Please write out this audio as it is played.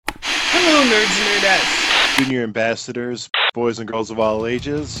Hello, nerds and nerdettes. Junior ambassadors, boys and girls of all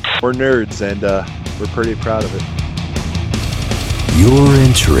ages. We're nerds, and we're pretty proud of it. You're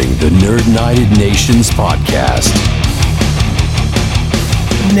entering the Nerd United Nations podcast.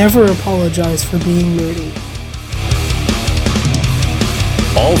 Never apologize for being nerdy.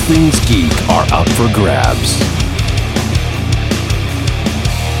 All things geek are up for grabs.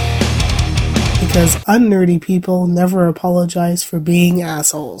 Because unnerdy people never apologize for being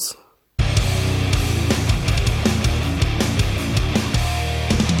assholes.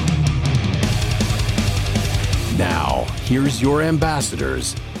 Now, here's your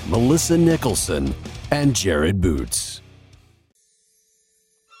ambassadors, Melissa Nicholson and Jared Boots.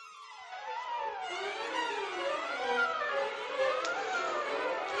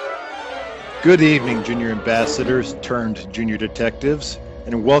 Good evening, junior ambassadors turned junior detectives,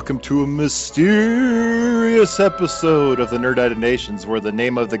 and welcome to a mysterious episode of the Nerd United Nations, where the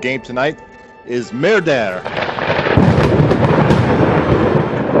name of the game tonight is Murder.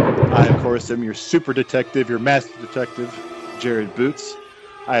 I, of course, am your super detective, your master detective, Jared Boots.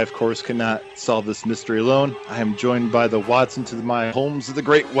 I, of course, cannot solve this mystery alone. I am joined by the Watson to my Holmes of the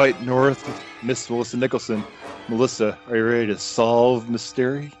Great White North, Miss Melissa Nicholson. Melissa, are you ready to solve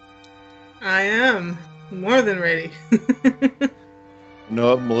mystery? I am. More than ready. You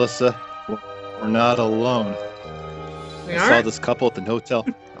know what, Melissa? We're not alone. We I aren't? saw this couple at the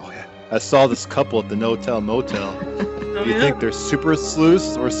Notel. Oh, yeah. I saw this couple at the Notel Motel. Oh, Do you yeah? think they're super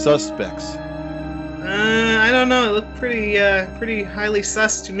sleuths or suspects? I don't know. It looked pretty highly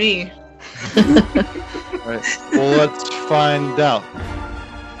sus to me. Right. Well, let's find out.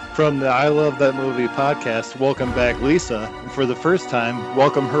 From the I Love That Movie podcast, welcome back Lisa. And for the first time,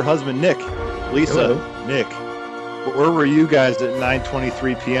 welcome her husband, Nick. Lisa, Hello. Nick, where were you guys at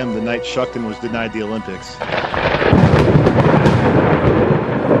 9:23 p.m. the night Shuckton was denied the Olympics?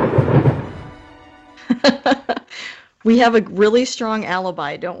 We have a really strong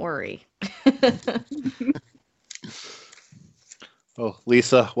alibi, don't worry. Oh,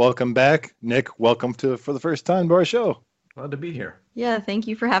 Lisa, welcome back. Nick, welcome for the first time to our show. Glad to be here. Yeah, thank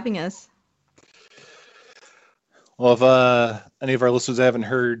you for having us. Well, if any of our listeners haven't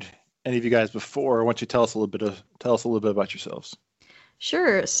heard any of you guys before, why don't you tell us a little bit about yourselves?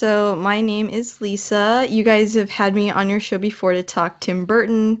 Sure. So my name is Lisa. You guys have had me on your show before to talk Tim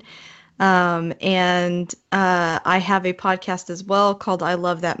Burton. And I have a podcast as well called I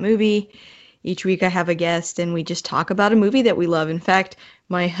Love That Movie. Each week I have a guest and we just talk about a movie that we love. In fact,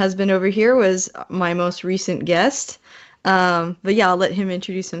 my husband over here was my most recent guest. But yeah, I'll let him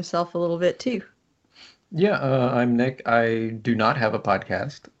introduce himself a little bit too. Yeah, I'm Nick. I do not have a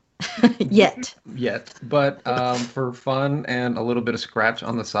podcast Yet. yet, but for fun and a little bit of scratch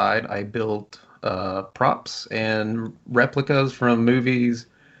on the side, I built props and replicas from movies,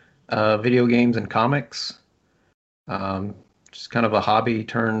 video games, and comics. Just kind of a hobby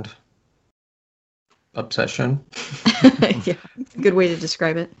turned obsession. Yeah, good way to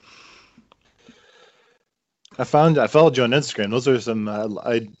describe it. I followed you on Instagram. Those are some,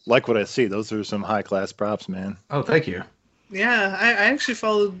 I like what I see. Those are some high class props, man. Oh, thank you. Yeah, I actually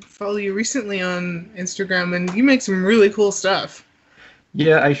follow you recently on Instagram, and you make some really cool stuff.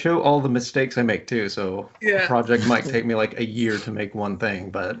 Yeah, I show all the mistakes I make too, so Yeah. a project might take me like a year to make one thing,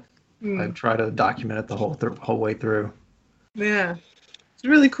 but I try to document it the whole way through. Yeah, it's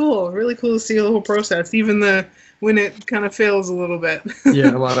really cool. Really cool to see the whole process, even when it kind of fails a little bit.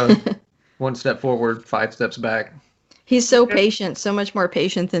 Yeah, a lot of one step forward, 5 steps back. He's so patient, so much more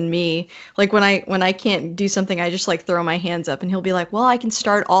patient than me. Like when I can't do something, I just like throw my hands up and he'll be like, "Well, I can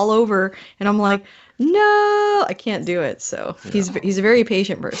start all over." And I'm like, "No, I can't do it." So he's a very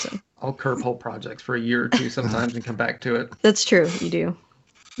patient person. I'll curb whole projects for a year or two sometimes and come back to it. That's true. You do.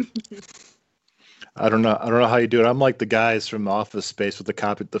 I don't know how you do it. I'm like the guys from Office Space with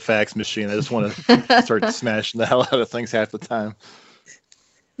the fax machine. I just want to start smashing the hell out of things half the time.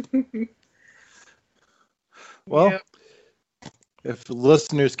 Well, if the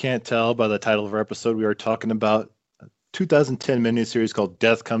listeners can't tell by the title of our episode, we are talking about a 2010 miniseries called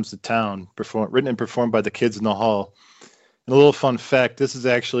Death Comes to Town, written and performed by the Kids in the Hall. And a little fun fact, this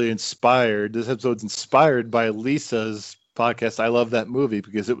episode's inspired by Lisa's podcast, I Love That Movie,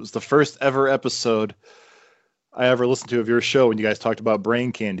 because it was the first ever episode I ever listened to of your show when you guys talked about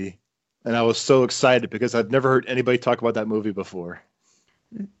brain candy. And I was so excited because I've never heard anybody talk about that movie before.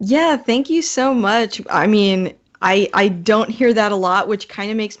 Yeah, thank you so much. I mean, I don't hear that a lot, which kind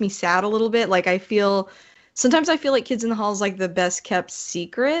of makes me sad a little bit. Like sometimes I feel like Kids in the Hall is like the best kept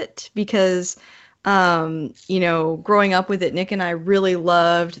secret because You know, growing up with it, Nick and I really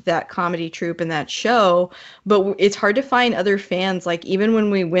loved that comedy troupe and that show, but it's hard to find other fans. Like, even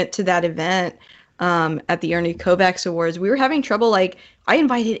when we went to that event at the Ernie Kovacs Awards, we were having trouble. Like, I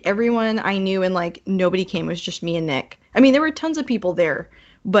invited everyone I knew, and like nobody came. It was just me and Nick. I mean, there were tons of people there,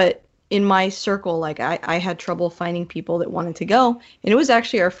 but in my circle, like I had trouble finding people that wanted to go. And it was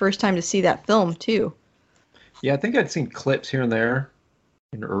actually our first time to see that film too. Yeah, I think I'd seen clips here and there,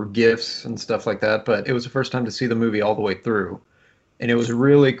 or GIFs and stuff like that, but it was the first time to see the movie all the way through. And it was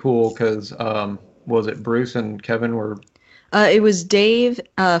really cool because, was it Bruce and Kevin were... It was Dave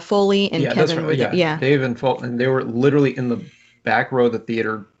Foley and yeah, Kevin. That's right. Yeah, Dave and Foley, and they were literally in the back row of the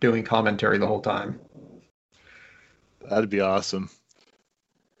theater doing commentary the whole time. That'd be awesome.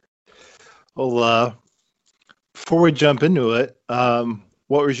 Well, before we jump into it,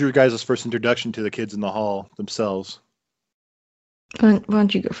 what was your guys' first introduction to the kids in the hall themselves? Why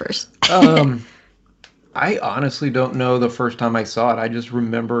don't you go first? I honestly don't know the first time I saw it. I just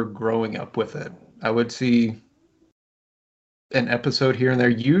remember growing up with it. I would see an episode here and there.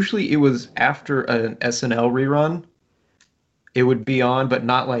 Usually it was after an SNL rerun. It would be on, but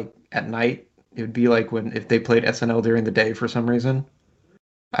not like at night. It would be like if they played SNL during the day for some reason.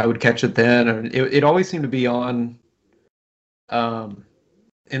 I would catch it then. Or it always seemed to be on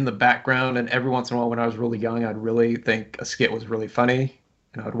in the background, and every once in a while when I was really young, I'd really think a skit was really funny,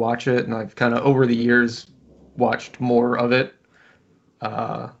 and I'd watch it, and I've kind of over the years watched more of it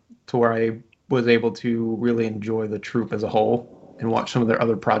to where I was able to really enjoy the troupe as a whole and watch some of their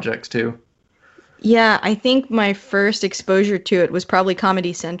other projects too. Yeah, I think my first exposure to it was probably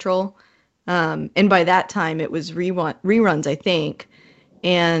Comedy Central, and by that time it was reruns, I think.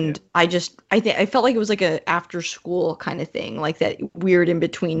 And I felt like it was like a after school kind of thing, like that weird in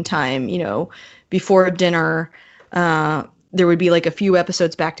between time, you know, before dinner. There would be like a few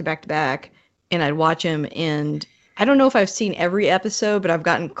episodes back to back to back, and I'd watch them. And I don't know if I've seen every episode, but I've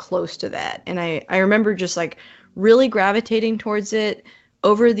gotten close to that. And I remember just like really gravitating towards it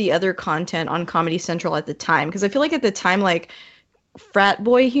over the other content on Comedy Central at the time, because I feel like at the time, like, frat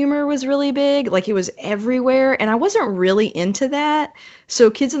boy humor was really big, like it was everywhere, and I wasn't really into that.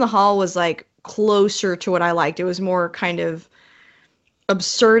 So Kids in the Hall was like closer to what I liked. It was more kind of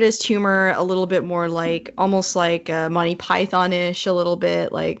absurdist humor, a little bit more like almost like Monty Python-ish, a little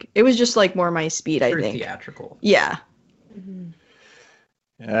bit. Like it was just like more my speed, I think. Theatrical. Yeah.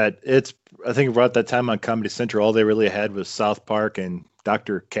 It's I think about that time on Comedy Central, all they really had was South Park and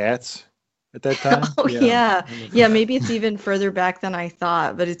Dr. Katz at that time. Oh yeah. Yeah, maybe it's even further back than I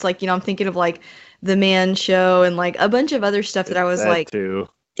thought, but it's like, you know, I'm thinking of like The Man Show and like a bunch of other stuff that I was that like too.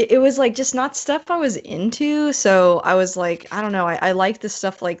 It was like just not stuff I was into. So I was like, I don't know, I like the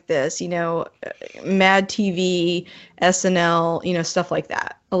stuff like this, you know, Mad TV, SNL, you know, stuff like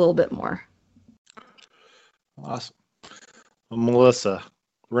that a little bit more. Awesome. Well, Melissa,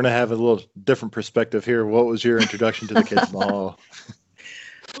 we're going to have a little different perspective here. What was your introduction to the Kids in the Hall?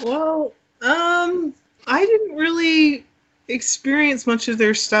 Well, I didn't really experience much of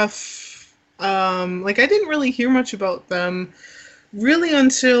their stuff. Like, I didn't really hear much about them really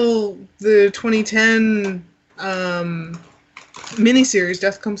until the 2010 miniseries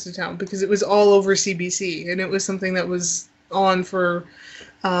Death Comes to Town, because it was all over CBC, and it was something that was on for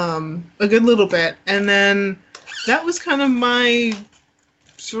a good little bit. And then that was kind of my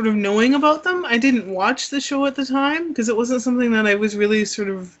sort of knowing about them. I didn't watch the show at the time because it wasn't something that I was really sort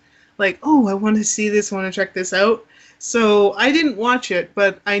of like, oh, I want to see this, I want to check this out. So I didn't watch it,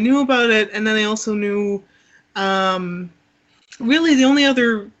 but I knew about it, and then I also knew, really the only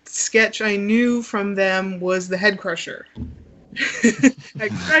other sketch I knew from them was the Head Crusher. That's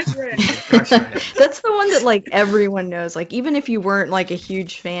the one that like everyone knows. Like even if you weren't like a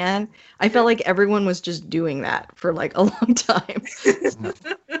huge fan, I felt like everyone was just doing that for like a long time.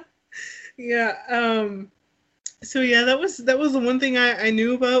 Yeah. So yeah, that was the one thing I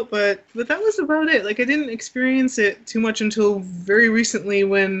knew about, but that was about it. Like I didn't experience it too much until very recently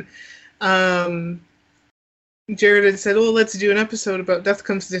when Jared had said, "Oh, let's do an episode about Death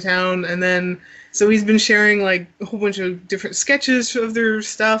Comes to Town," and then so he's been sharing like a whole bunch of different sketches of their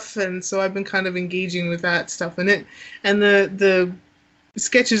stuff, and so I've been kind of engaging with that stuff in it. And the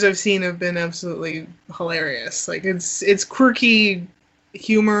sketches I've seen have been absolutely hilarious. Like it's quirky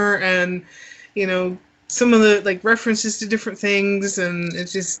humor, and you know some of the like references to different things, and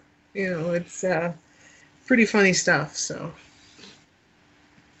it's just it's pretty funny stuff. So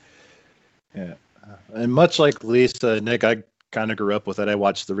yeah. And much like Lisa, Nick, I kind of grew up with it. I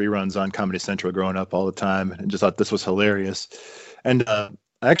watched the reruns on Comedy Central growing up all the time and just thought this was hilarious. And I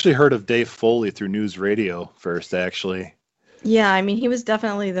actually heard of Dave Foley through news radio first, actually. Yeah, I mean, he was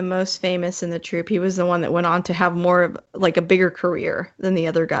definitely the most famous in the troupe. He was the one that went on to have more of like a bigger career than the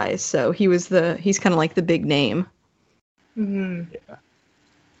other guys. So he's kind of like the big name. Hmm.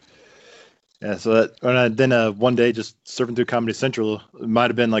 Yeah, so then one day just surfing through Comedy Central, it might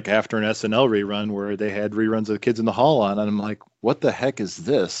have been like after an SNL rerun where they had reruns of Kids in the Hall on, and I'm like, what the heck is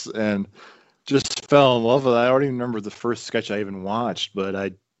this? And just fell in love with it. I don't even remember the first sketch I even watched, but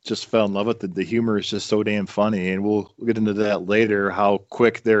I just fell in love with it. The humor is just so damn funny, and we'll get into that later, how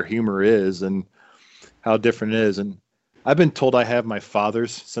quick their humor is and how different it is. And I've been told I have my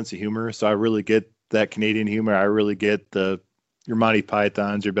father's sense of humor, so I really get that Canadian humor. I really get your Monty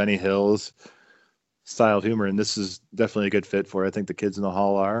Pythons, your Benny Hills style humor, and this is definitely a good fit for it. I think the Kids in the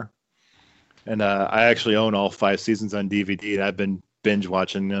Hall are. And I actually own all 5 seasons on DVD, and I've been binge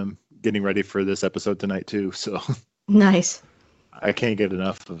watching them, getting ready for this episode tonight too. So Nice. I can't get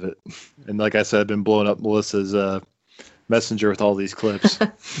enough of it. And like I said, I've been blowing up Melissa's messenger with all these clips.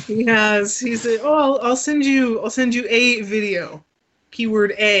 He has. He said, "Oh, I'll send you a video,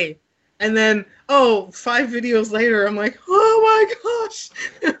 keyword A," and then 5 videos later, I'm like, "Oh my gosh!"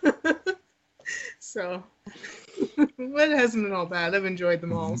 So, but it hasn't been all bad. I've enjoyed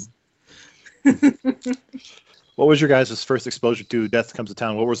them all. What was your guys' first exposure to Death Comes to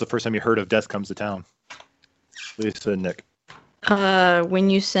Town? What was the first time you heard of Death Comes to Town? Lisa and Nick. When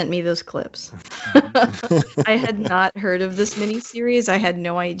you sent me those clips. I had not heard of this miniseries. I had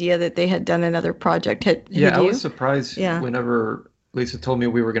no idea that they had done another project. Had Yeah, I you? was surprised whenever Lisa told me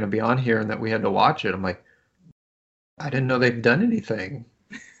we were going to be on here and that we had to watch it. I'm like, I didn't know they'd done anything.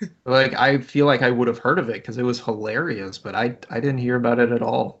 Like, I feel like I would have heard of it because it was hilarious, but I didn't hear about it at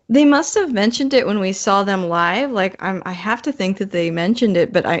all. They must have mentioned it when we saw them live. Like, I have to think that they mentioned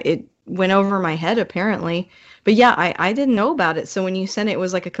it, but it went over my head apparently. But yeah, I didn't know about it. So when you sent it, it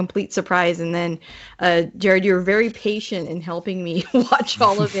was like a complete surprise. And then, Jared, you were very patient in helping me watch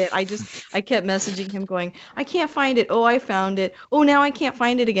all of it. I kept messaging him going, I can't find it. Oh, I found it. Oh, now I can't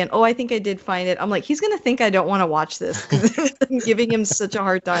find it again. Oh, I think I did find it. I'm like, he's going to think I don't want to watch this because I'm giving him such a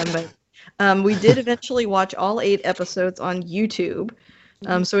hard time. But we did eventually watch all 8 episodes on YouTube.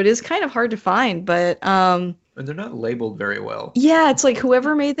 So it is kind of hard to find, but And they're not labeled very well. yeah, it's like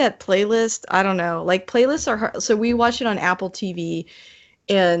whoever made that playlist, I don't know. Like playlists are hard. So we watch it on Apple TV,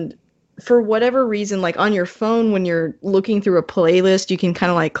 and for whatever reason, like on your phone when you're looking through a playlist, you can kind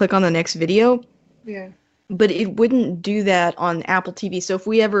of like click on the next video, Yeah. but it wouldn't do that on Apple TV. So if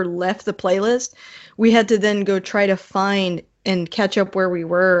we ever left the playlist, we had to then go try to find and catch up where we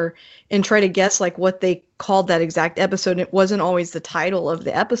were and try to guess like what they called that exact episode. And it wasn't always the title of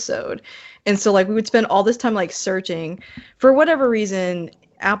the episode. And so like we would spend all this time like searching. For whatever reason,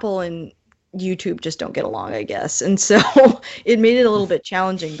 Apple and YouTube just don't get along, I guess. And so it made it a little bit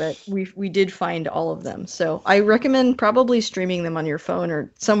challenging, but we did find all of them. So I recommend probably streaming them on your phone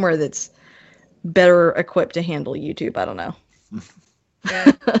or somewhere that's better equipped to handle YouTube. I don't know.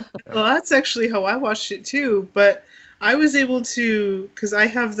 Yeah. Well, that's actually how I watched it too. But I was able to, because I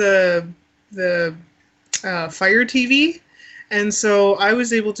have the Fire TV, and so I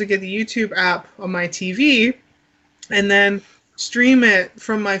was able to get the YouTube app on my TV, and then stream it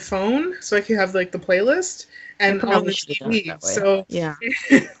from my phone, so I could have like the playlist and on the TV. So yeah.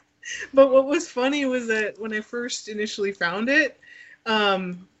 But what was funny was that when I first initially found it,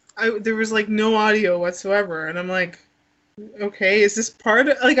 there was like no audio whatsoever, and I'm like, okay, is this part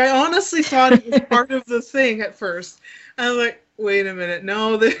of, like, I honestly thought it was part of the thing at first. I was like, wait a minute,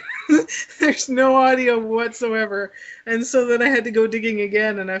 no, there's no audio whatsoever. And so then I had to go digging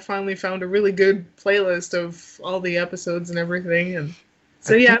again, and I finally found a really good playlist of all the episodes and everything. And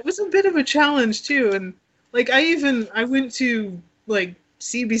so yeah, it was a bit of a challenge too. And like I went to like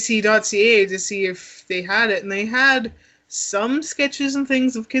cbc.ca to see if they had it, and they had some sketches and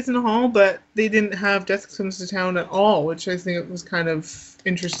things of Kids in the Hall, but they didn't have Death Comes to Town at all, which I think was kind of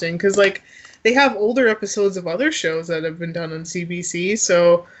interesting because like they have older episodes of other shows that have been done on CBC,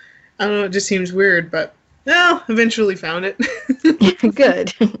 so I don't know, it just seems weird, but well, eventually found it.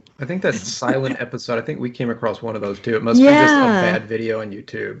 Good. I think that silent episode, I think we came across one of those too. It must be just a bad video on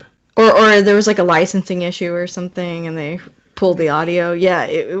YouTube. Or there was like a licensing issue or something and they pulled the audio. Yeah,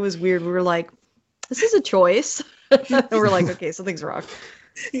 it was weird. We were like, this is a choice. And we're like, okay, something's wrong.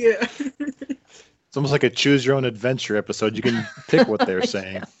 Yeah. It's almost like a choose your own adventure episode. You can pick what they're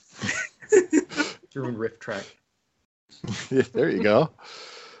saying. Your own riff track. Yeah, there you go.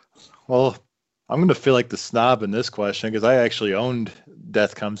 Well, I'm going to feel like the snob in this question because I actually owned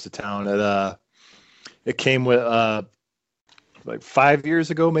Death Comes to Town. It came with like 5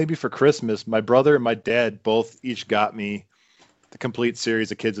 years ago, maybe for Christmas. My brother and my dad both each got me the complete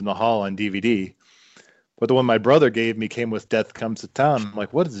series of Kids in the Hall on DVD. But the one my brother gave me came with Death Comes to Town. I'm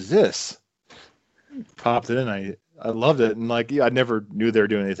like, what is this? Popped it in. I loved it. And like, yeah, I never knew they were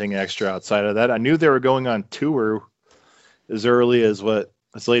doing anything extra outside of that. I knew they were going on tour as late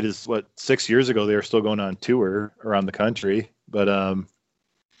as 6 years ago. They were still going on tour around the country. But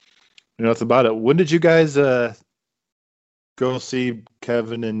nothing about it. When did you guys go see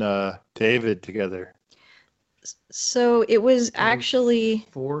Kevin and David together? So it was actually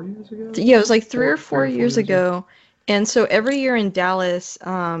 4 years ago. Yeah, it was like 3 or 4 4 years ago. And so every year in Dallas,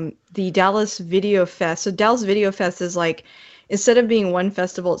 the Dallas Video Fest. So Dallas Video Fest is like, instead of being one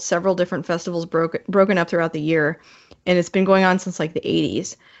festival, it's several different festivals broken up throughout the year. And it's been going on since like the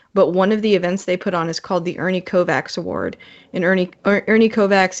 80s. But one of the events they put on is called the Ernie Kovacs Award. And Ernie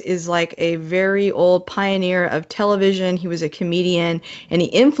Kovacs is like a very old pioneer of television. He was a comedian, and he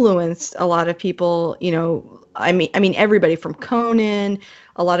influenced a lot of people, I mean everybody from Conan,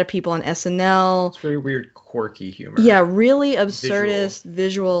 a lot of people on SNL. It's very weird, quirky humor. Yeah, really absurdist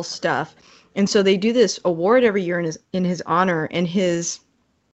visual stuff. And so they do this award every year in his honor, and his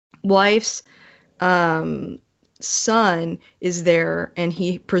wife's son is there, and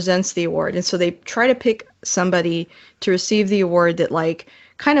he presents the award. And so they try to pick somebody to receive the award that like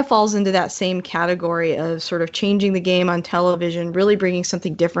kind of falls into that same category of sort of changing the game on television, really bringing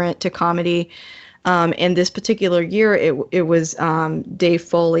something different to comedy. And this particular year, it was Dave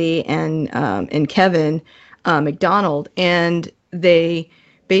Foley and Kevin McDonald, and they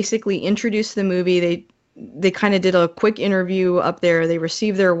basically introduced the movie. They kind of did a quick interview up there. They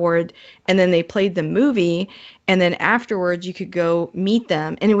received their award, and then they played the movie. And then afterwards, you could go meet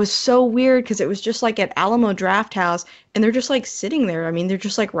them. And it was so weird because it was just like at Alamo Drafthouse, and they're just like sitting there. I mean, they're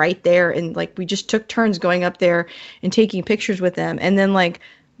just like right there. And like we just took turns going up there and taking pictures with them. And then like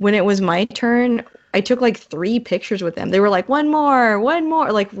when it was my turn, I took like 3 pictures with them. They were like, one more,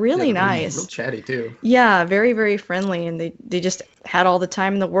 like really nice. Real chatty too. Yeah, very, very friendly. And they just had all the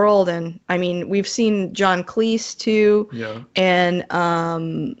time in the world. And I mean, we've seen John Cleese too. Yeah. And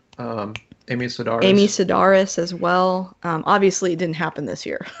Amy Sedaris. Amy Sedaris as well. Obviously, it didn't happen this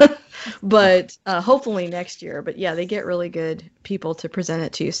year, but hopefully next year. But yeah, they get really good people to present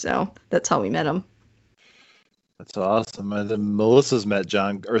it to. So that's how we met them. That's awesome. And then Melissa's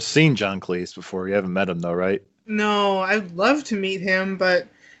seen John Cleese before. You haven't met him though, right? No, I'd love to meet him, but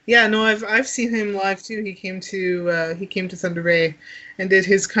yeah, no, I've seen him live too. He came to Thunder Bay and did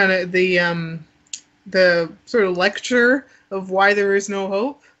his kind of the sort of lecture of why there is no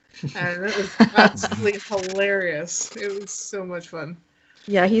hope, and it was absolutely hilarious. It was so much fun.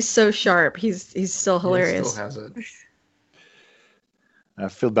 Yeah, he's so sharp. He's still hilarious. He still has it. I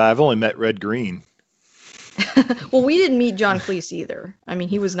feel bad. I've only met Red Green. Well, we didn't meet John Cleese either. I mean,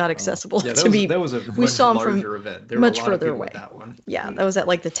 he was not accessible Yeah, to me. that was a we saw him larger from event. There much were a lot of further people away. at that one. Yeah, that was at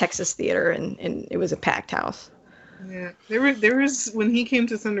like the Texas Theater, and it was a packed house. Yeah, there was when he came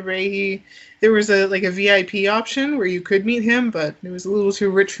to Thunder Bay, there was a VIP option where you could meet him, but it was a little too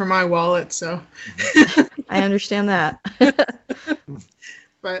rich for my wallet, so. I understand that.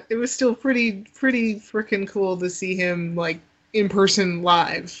 But it was still pretty freaking cool to see him like in person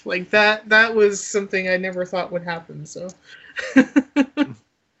live. Like that was something I never thought would happen, so.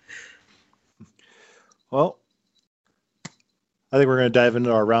 Well, I think we're going to dive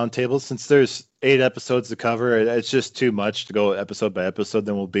into our roundtable. Since there's 8 episodes to cover, it's just too much to go episode by episode.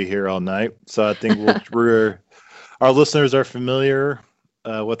 Then we'll be here all night. So I think our listeners are familiar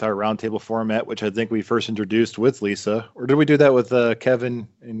with our roundtable format, which I think we first introduced with Lisa. Or did we do that with Kevin?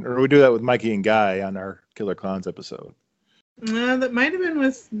 Or did we do that with Mikey and Guy on our Killer Clowns episode? That might have been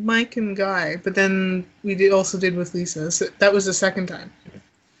with Mike and Guy, but then we also did with Lisa. So that was the second time.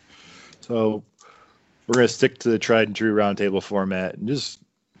 So we're going to stick to the tried and true roundtable format and just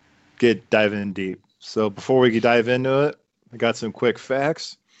dive in deep. So before we dive into it, I got some quick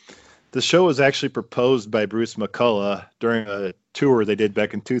facts. The show was actually proposed by Bruce McCullough during a tour they did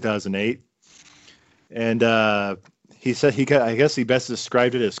back in 2008. And he said I guess he best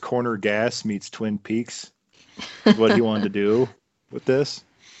described it as Corner Gas meets Twin Peaks. Is what he wanted to do with this.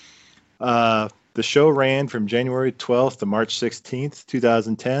 The show ran from January 12th to March 16th,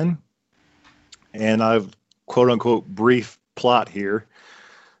 2010. And I've quote-unquote brief plot here.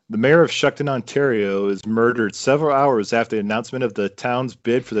 The mayor of Shuckton, Ontario is murdered several hours after the announcement of the town's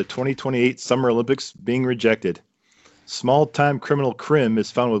bid for the 2028 Summer Olympics being rejected. Small-time criminal Krim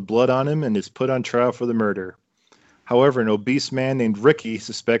is found with blood on him and is put on trial for the murder. However, an obese man named Ricky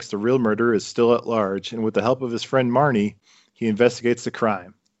suspects the real murderer is still at large, and with the help of his friend Marnie, he investigates the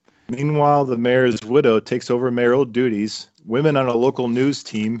crime. Meanwhile, the mayor's widow takes over mayoral duties. Women on a local news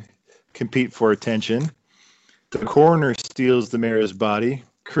team compete for attention. The coroner steals the mayor's body.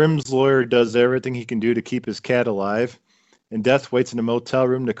 Krim's lawyer does everything he can do to keep his cat alive, and Death waits in a motel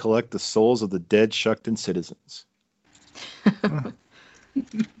room to collect the souls of the dead Shuckton citizens.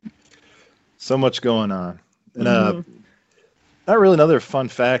 So much going on. And not really another fun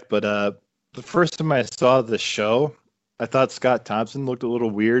fact, but the first time I saw the show, I thought Scott Thompson looked a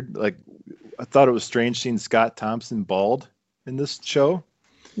little weird. Like, I thought it was strange seeing Scott Thompson bald in this show.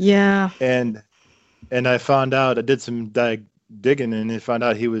 Yeah. And I found out, I did some digging, and I found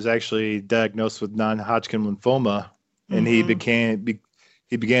out he was actually diagnosed with non-Hodgkin lymphoma, and he began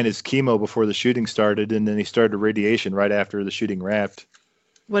his chemo before the shooting started, and then he started radiation right after the shooting wrapped.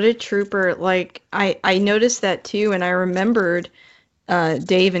 What a trooper. Like, I noticed that too, and I remembered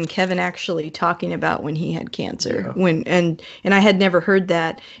Dave and Kevin actually talking about when he had cancer. Yeah. And I had never heard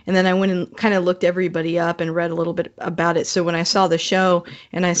that. And then I went and kind of looked everybody up and read a little bit about it. So when I saw the show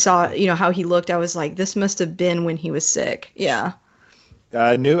and I saw, how he looked, I was like, this must have been when he was sick. Yeah.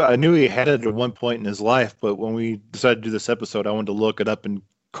 I knew he had it at one point in his life, but when we decided to do this episode, I wanted to look it up in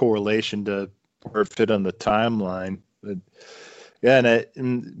correlation to where it fit on the timeline. But yeah, and it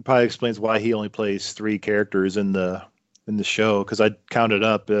probably explains why he only plays 3 characters in the show, because I counted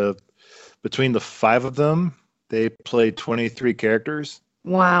up between the 5 of them, they played 23 characters.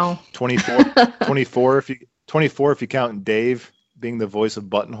 Wow. 24 if you count Dave being the voice of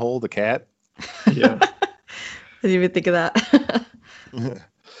Buttonhole the cat. Yeah. I didn't even think of that.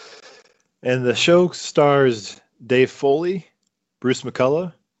 And the show stars Dave Foley, Bruce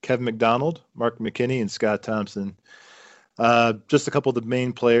McCullough, Kevin McDonald, Mark McKinney, and Scott Thompson. Just a couple of the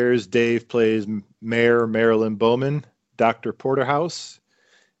main players. Dave plays Mayor Marilyn Bowman, Dr. Porterhouse,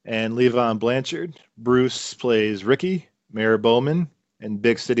 and Levon Blanchard. Bruce plays Ricky, Mayor Bowman, and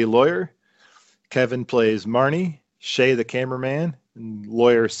Big City Lawyer. Kevin plays Marnie, Shay the cameraman, and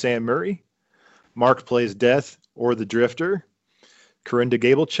lawyer Sam Murray. Mark plays Death or the Drifter. Corinda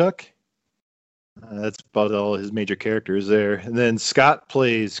Gablechuck. That's about all his major characters there. And then Scott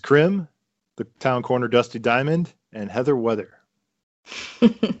plays Krim, the town corner Dusty Diamond, and Heather Weather.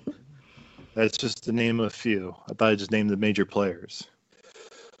 That's just to name a few. I thought I just named the major players.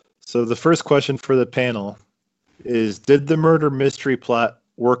 So the first question for the panel is, did the murder mystery plot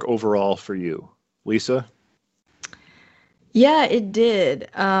work overall for you? Lisa? Yeah, it did.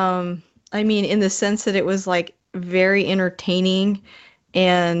 I mean, in the sense that it was like very entertaining,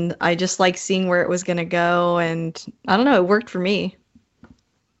 and I just like seeing where it was going to go, and I don't know, it worked for me.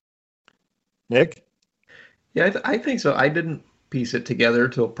 Nick? Yeah, I think so. I didn't piece it together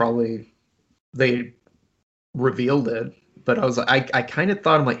till probably they revealed it, but I was like, I kind of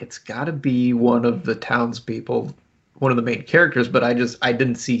thought, I'm like, it's got to be one of the townspeople, one of the main characters, but I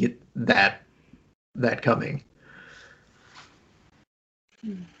didn't see it that coming.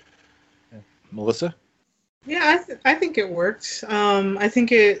 Melissa? Yeah, I think it worked. I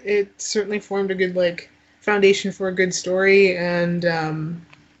think it certainly formed a good foundation for a good story, and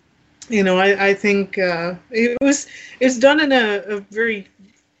I think it's done in a very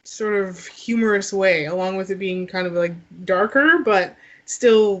sort of humorous way, along with it being kind of like darker, but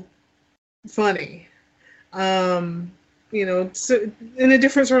still funny. So in a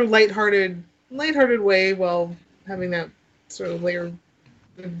different sort of lighthearted way, while having that sort of layer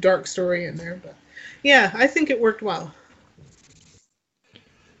of dark story in there. But yeah, I think it worked well.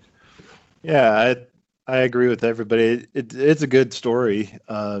 Yeah, I agree with everybody. It's a good story.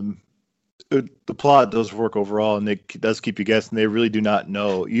 The plot does work overall, and it does keep you guessing. They really do not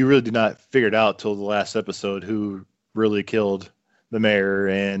know. You really do not figure it out till the last episode who really killed the mayor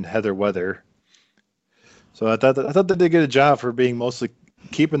and Heather Weather. So I thought they did a good job for being mostly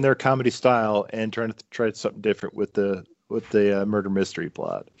keeping their comedy style and trying to try something different with the murder mystery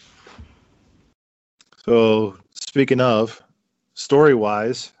plot. So speaking of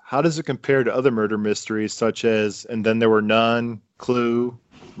story-wise, how does it compare to other murder mysteries such as And Then There Were None, Clue,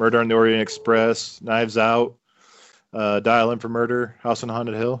 Murder on the Orient Express, Knives Out, Dial M for Murder, House on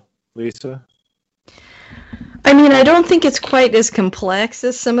Haunted Hill? Lisa? I mean, I don't think it's quite as complex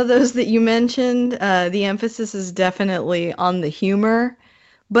as some of those that you mentioned. The emphasis is definitely on the humor,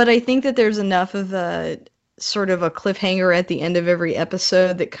 but I think that there's enough of a sort of a cliffhanger at the end of every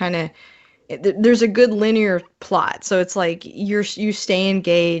episode that kind of, there's a good linear plot. So it's like you stay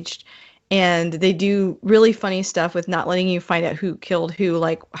engaged, and they do really funny stuff with not letting you find out who killed who,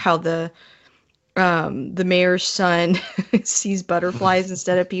 like how the mayor's son sees butterflies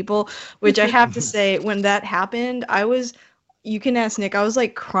instead of people, which I have to say, when that happened, you can ask Nick, I was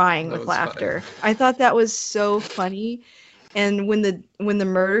like crying with laughter. Funny. I thought that was so funny. And when the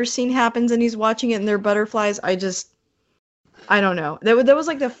murder scene happens and he's watching it and they're butterflies, I don't know. That was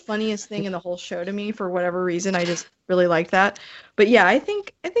like the funniest thing in the whole show to me for whatever reason. I just really liked that. But yeah, I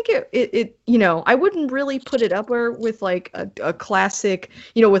think it I wouldn't really put it up there with like a classic,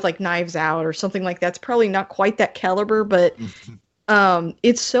 with like Knives Out or something like that. It's probably not quite that caliber, but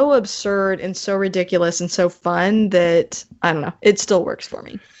it's so absurd and so ridiculous and so fun that I don't know. It still works for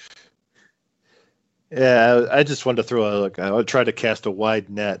me. Yeah, I just wanted to throw I would try to cast a wide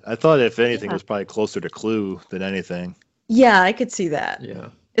net. I thought if anything it was probably closer to Clue than anything. Yeah, I could see that. Yeah.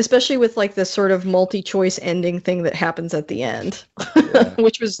 Especially with like this sort of multi-choice ending thing that happens at the end,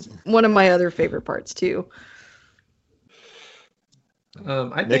 which was one of my other favorite parts too.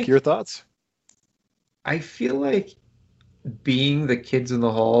 Nick, your thoughts? I feel like being the kids in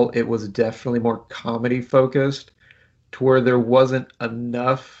the hall, it was definitely more comedy focused, to where there wasn't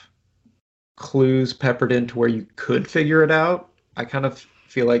enough clues peppered into where you could figure it out. I kind of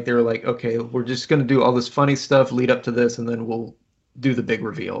feel like they were like, okay, we're just going to do all this funny stuff, lead up to this, and then we'll do the big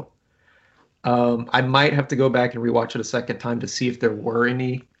reveal. I might have to go back and rewatch it a second time to see if there were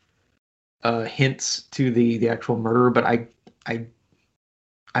any hints to the actual murder, but I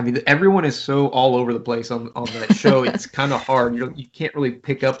mean, everyone is so all over the place on that show. It's kind of hard. You can't really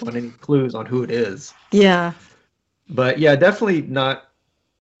pick up on any clues on who it is. Yeah. But yeah, definitely not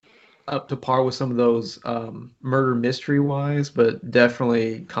up to par with some of those murder mystery wise, but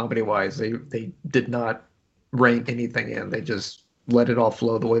definitely comedy wise, they did not rein anything in. They just let it all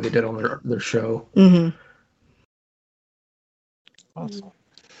flow the way they did on their show. Mm-hmm. Awesome.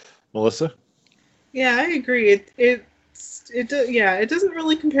 Melissa? Yeah, I agree. It doesn't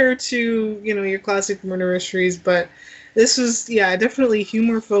really compare to your classic murder mysteries, but this was definitely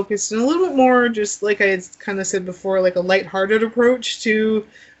humor focused and a little bit more just like I had kind of said before, like a lighthearted approach to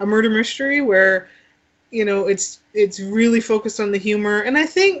a murder mystery where it's really focused on the humor, and I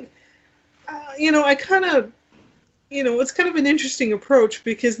think I kind of it's kind of an interesting approach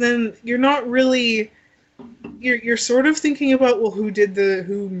because then you're not really you're sort of thinking about, well, who did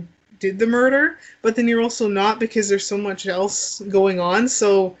the murder, but then you're also not, because there's so much else going on.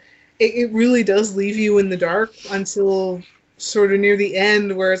 So it really does leave you in the dark until sort of near the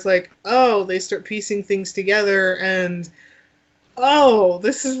end, where it's like, oh, they start piecing things together and, oh,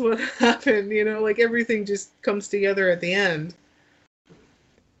 this is what happened. Like everything just comes together at the end.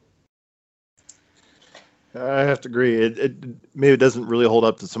 I have to agree. It maybe doesn't really hold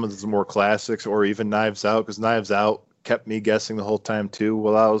up to some of the more classics or even Knives Out, because Knives Out kept me guessing the whole time too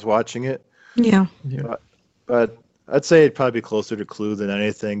while I was watching it. Yeah. But I'd say it'd probably be closer to Clue than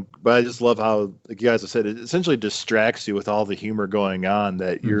anything. But I just love how, like you guys have said, it essentially distracts you with all the humor going on,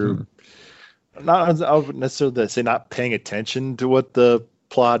 that you're not, I wouldn't necessarily say not paying attention to what the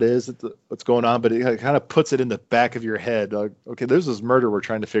plot is, what's going on, but it kind of puts it in the back of your head. Like, okay, there's this murder we're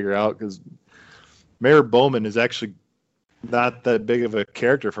trying to figure out, because Mayor Bowman is actually not that big of a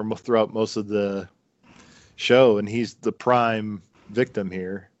character throughout most of the show, and he's the prime victim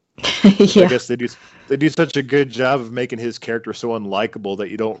here. Yeah. I guess they do such a good job of making his character so unlikable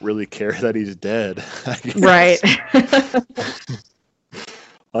that you don't really care that he's dead. Right.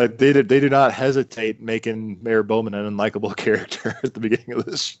 Like they do not hesitate making Mayor Bowman an unlikable character at the beginning of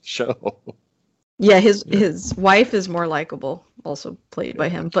this show. Yeah, his wife is more likable, also played by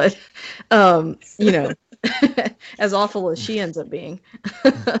him, but as awful as she ends up being.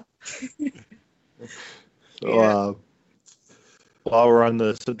 So, while we're on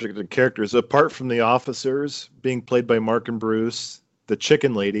the subject of characters, apart from the officers being played by Mark and Bruce, the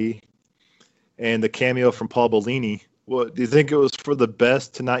chicken lady, and the cameo from Paul Bellini, do you think it was for the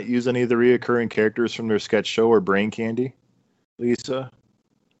best to not use any of the reoccurring characters from their sketch show or Brain Candy, Lisa?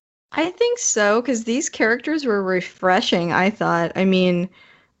 I think so, because these characters were refreshing, I thought. I mean,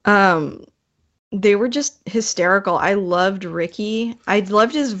 they were just hysterical. I loved Ricky. I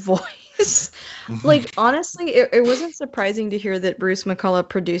loved his voice. Like, honestly, it wasn't surprising to hear that Bruce McCullough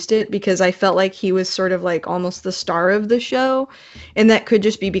produced it, because I felt like he was sort of like almost the star of the show. And that could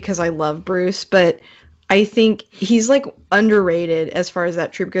just be because I love Bruce, but I think he's like underrated as far as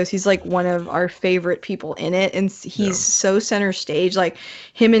that troupe goes. He's like one of our favorite people in it, and he's so center stage. Like,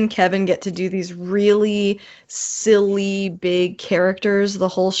 him and Kevin get to do these really silly big characters the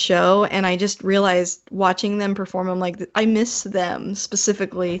whole show, and I just realized watching them perform, I'm like, I miss them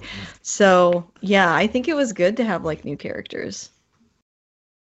specifically. So yeah, I think it was good to have like new characters.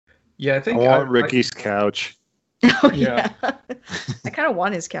 Yeah, I think I want Ricky's couch. Oh yeah. I kind of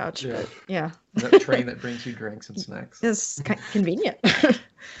want his couch, but yeah. That train that brings you drinks and snacks. It's convenient.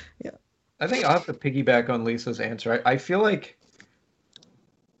 Yeah. I think I'll have to piggyback on Lisa's answer. I feel like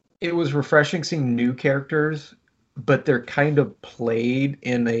it was refreshing seeing new characters, but they're kind of played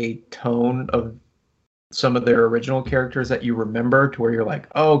in a tone of some of their original characters that you remember, to where you're like,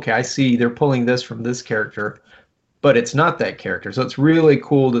 oh, okay, I see they're pulling this from this character, but it's not that character. So it's really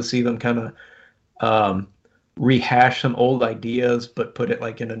cool to see them kind of rehash some old ideas, but put it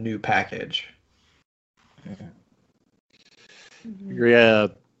like in a new package. Yeah,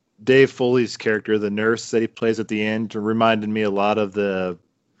 Dave Foley's character, the nurse that he plays at the end, reminded me a lot of the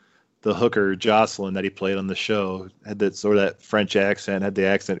hooker Jocelyn that he played on the show. Had that sort of that French accent, had the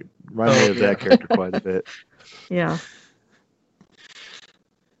accent, reminded me of that character quite a bit. Yeah.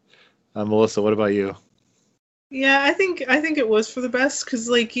 Melissa, what about you? Yeah, I think it was for the best, because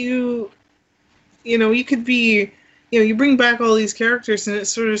like you could be, you bring back all these characters and it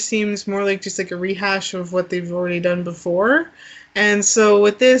sort of seems more like just like a rehash of what they've already done before. And so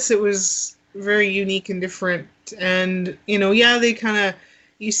with this, it was very unique and different. And,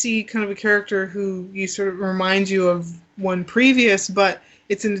 you see kind of a character who you sort of reminds you of one previous, but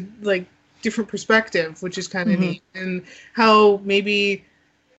it's in like different perspective, which is kind of neat. And how maybe,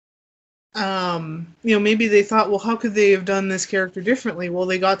 maybe they thought, well, how could they have done this character differently? Well,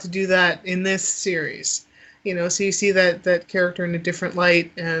 they got to do that in this series, so you see that character in a different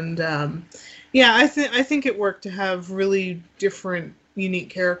light. And I think it worked to have really different, unique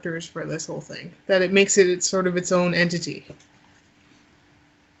characters for this whole thing. That it makes it's sort of its own entity.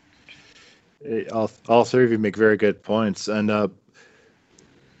 All three of you make very good points, and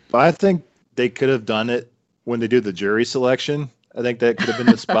I think they could have done it when they do the jury selection. I think that could have been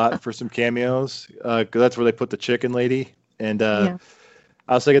the spot for some cameos, because that's where they put the chicken lady. And I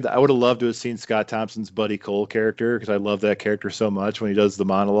was thinking I would have loved to have seen Scott Thompson's Buddy Cole character, because I love that character so much when he does the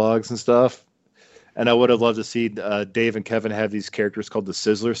monologues and stuff. And I would have loved to see Dave and Kevin have these characters called the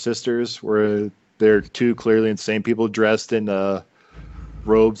Sizzler Sisters, where they're two clearly insane people dressed in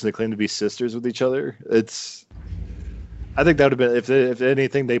robes, and they claim to be sisters with each other. I think that would have been, if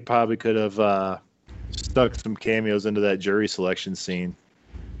anything, they probably could have stuck some cameos into that jury selection scene.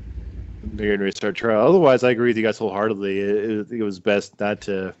 They're going to restart trial. Otherwise, I agree with you guys wholeheartedly. It was best not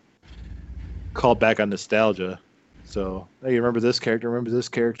to call back on nostalgia. So, hey, you remember this character? Remember this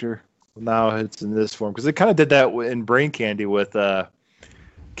character? Well, now it's in this form, because they kind of did that in Brain Candy with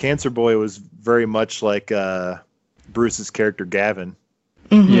Cancer Boy. Was very much like Bruce's character Gavin.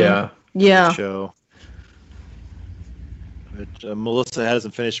 Yeah. Show. But, Melissa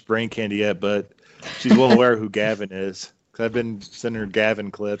hasn't finished Brain Candy yet, but she's well aware who Gavin is, because I've been sending her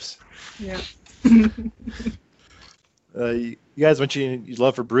Gavin clips. Yeah. You guys, mentioned you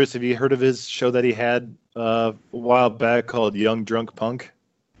love for Bruce. Have you heard of his show that he had a while back called Young Drunk Punk?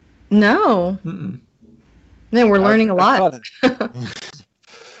 No. Man, we're learning a lot.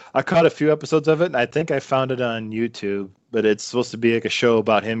 I caught a few episodes of it, and I think I found it on YouTube. But it's supposed to be like a show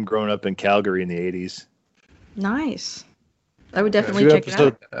about him growing up in Calgary in the 80s. Nice. I would definitely check it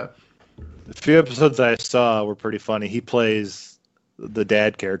out. The few episodes I saw were pretty funny. He plays the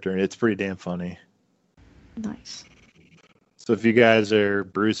dad character, and it's pretty damn funny. Nice. So if you guys are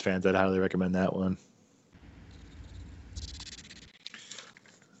Bruce fans, I'd highly recommend that one.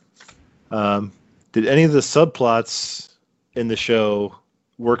 Did any of the subplots in the show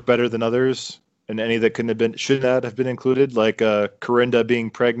work better than others? And any that should not have been included, like Corinda being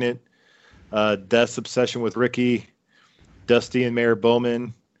pregnant, Death's obsession with Ricky, Dusty and Mayor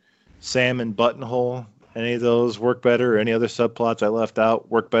Bowman, Sam and Buttonhole. Any of those work better? Or any other subplots I left out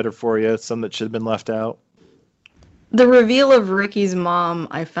work better for you? Some that should have been left out? The reveal of Ricky's mom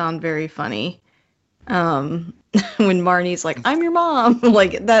I found very funny. When Marnie's like, "I'm your mom,"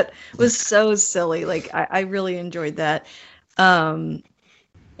 like that was so silly. Like I really enjoyed that.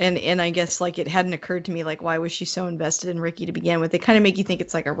 And I guess like it hadn't occurred to me, like, why was she so invested in Ricky to begin with? They kind of make you think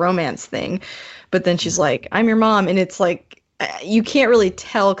it's like a romance thing, but then she's like, "I'm your mom," and it's like you can't really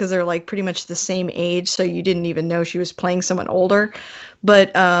tell because they're like pretty much the same age, so you didn't even know she was playing someone older,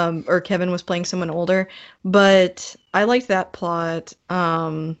 but or Kevin was playing someone older. But I liked that plot.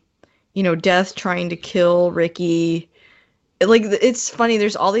 Death trying to kill Ricky. It's funny.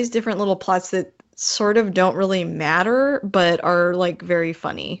 There's all these different little plots that sort of don't really matter, but are like very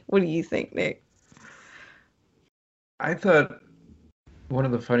funny. What do you think, Nick? I thought one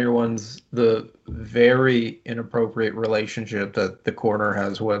of the funnier ones, the very inappropriate relationship that the coroner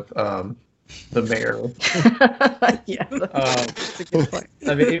has with the mayor. Yeah, that's a good point.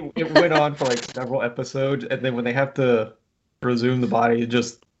 I mean, it went on for like several episodes, and then when they have to presume the body,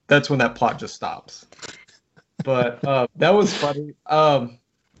 that's when that plot just stops. But that was funny.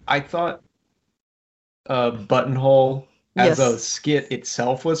 I thought Buttonhole as a skit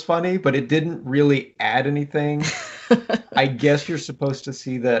itself was funny, but it didn't really add anything. I guess you're supposed to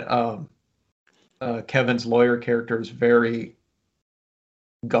see that Kevin's lawyer character is very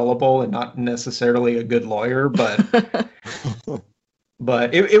gullible and not necessarily a good lawyer, but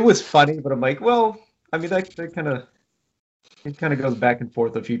it was funny. But I'm like, well, I mean, that kind of it kind of goes back and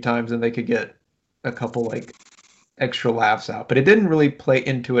forth a few times, and they could get a couple like extra laughs out. But it didn't really play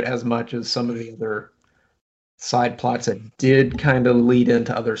into it as much as some of the other side plots that did kind of lead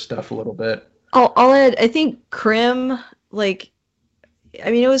into other stuff a little bit. I'll add, I think Krim, like,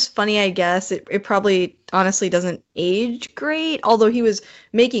 I mean, it was funny, I guess. It probably honestly doesn't age great, although he was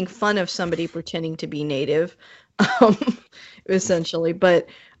making fun of somebody pretending to be native, essentially. But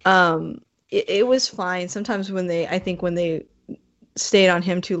it was fine. Sometimes when they stayed on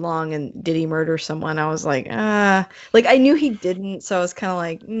him too long and did he murder someone, I was like I knew he didn't, so I was kind of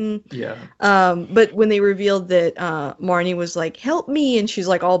like Yeah. But when they revealed that Marnie was like, help me, and she's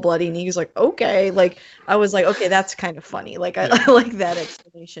like all bloody and he was like, okay, like I was like, okay, that's kind of funny, like I like that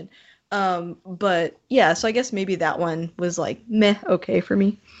explanation. But yeah, so I guess maybe that one was like meh, okay for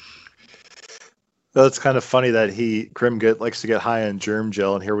me. Well, it's kind of funny that Krim likes to get high on germ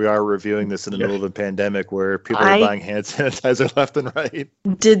gel, and here we are reviewing this in the middle of a pandemic where people are buying hand sanitizer left and right.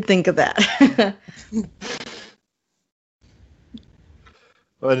 Did think of that.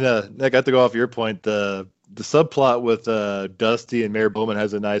 But I got to go off your point. The subplot with Dusty and Mayor Bowman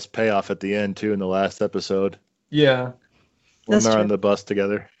has a nice payoff at the end too in the last episode. Yeah. When they're on the bus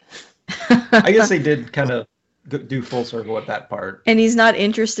together. I guess they did kind of do full circle at that part. And he's not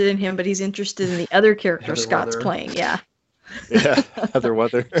interested in him, but he's interested in the other character Heather Scott's Weather. playing. Yeah. Yeah, Heather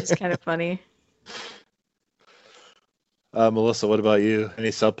Weather. It's kind of funny. Melissa, what about you? Any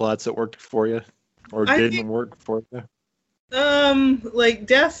subplots that worked for you or didn't work for you? Like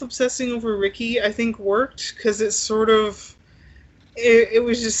Death obsessing over Ricky, I think worked because it's sort of, it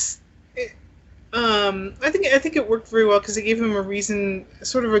was just, I think it worked very well because it gave him a reason,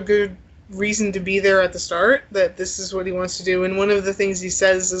 sort of a good reason to be there at the start, that this is what he wants to do. And one of the things he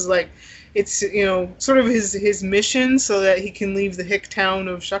says is like, it's, you know, sort of his mission so that he can leave the hick town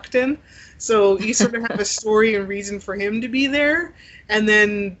of Shuckton. So you sort of have a story and reason for him to be there. And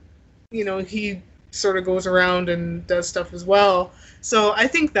then, you know, he sort of goes around and does stuff as well. So I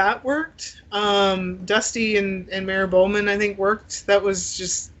think that worked. Dusty and Mayor Bowman, I think, worked. That was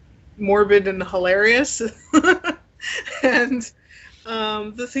just morbid and hilarious. And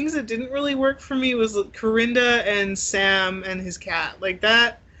the things that didn't really work for me was Corinda and Sam and his cat. Like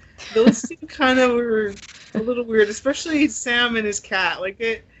that, those two kind of were a little weird, especially Sam and his cat. Like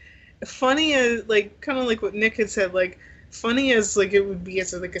it, funny as like kind of like what Nick had said, like funny as like it would be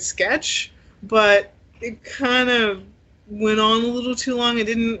as like a sketch, but it kind of went on a little too long. It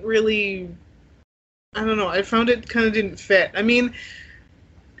didn't really, I don't know. I found it kind of didn't fit. I mean,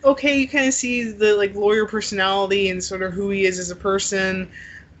 okay, you kind of see the like lawyer personality and sort of who he is as a person,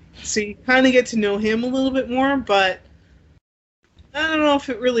 so you kind of get to know him a little bit more, but I don't know if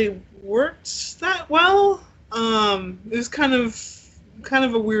it really worked that well. It was kind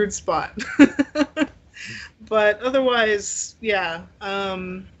of a weird spot. But otherwise, yeah.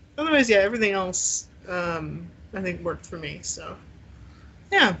 Everything else I think worked for me, so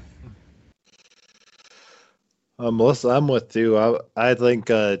yeah. Melissa, I'm with you. I think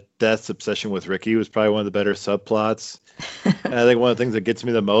Death's obsession with Ricky was probably one of the better subplots. And I think one of the things that gets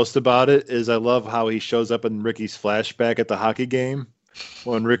me the most about it is I love how he shows up in Ricky's flashback at the hockey game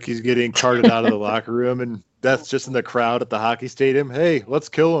when Ricky's getting carted out of the locker room and Death's just in the crowd at the hockey stadium. Hey, let's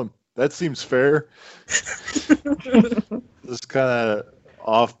kill him. That seems fair. This kind of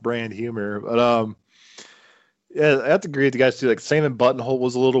off-brand humor. But yeah, I have to agree with you guys too. Like Sam and Buttonhole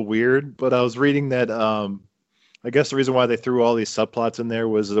was a little weird, but I was reading that I guess the reason why they threw all these subplots in there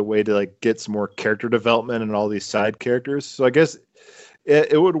was a way to like get some more character development and all these side characters. So I guess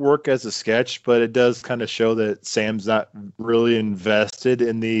it would work as a sketch, but it does kind of show that Sam's not really invested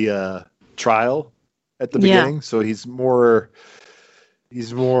in the trial at the beginning. So he's more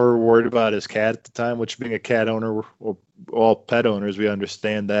worried about his cat at the time, which being a cat owner, well, all pet owners, we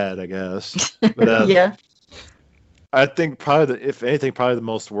understand that, I guess. But, yeah. I think probably, if anything, probably the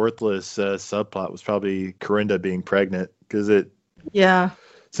most worthless subplot was probably Corinda being pregnant, because it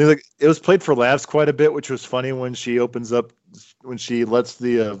seems like it was played for laughs quite a bit, which was funny when she opens up, when she lets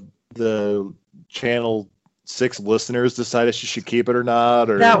the Channel 6 listeners decide if she should keep it or not.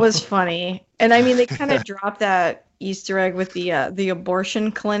 Or that was funny, and I mean they kind of dropped that Easter egg with the abortion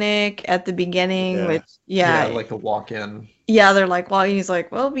clinic at the beginning, which like the walk-in. Yeah, they're like, well, he's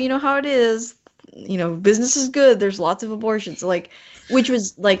like, well, you know how it is. You know, business is good. There's lots of abortions, like, which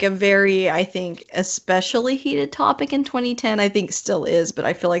was like a very, I think, especially heated topic in 2010. I think still is, but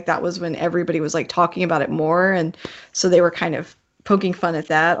I feel like that was when everybody was like talking about it more, and so they were kind of poking fun at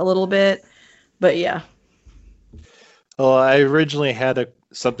that a little bit. But yeah. Well, I originally had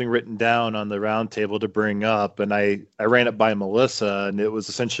something written down on the round table to bring up, and I ran it by Melissa, and it was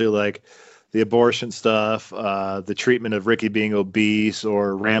essentially like the abortion stuff, the treatment of Ricky being obese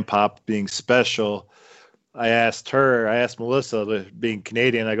or Rampop being special. I asked Melissa, being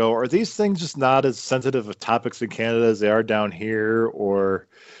Canadian, I go, are these things just not as sensitive of topics in Canada as they are down here, or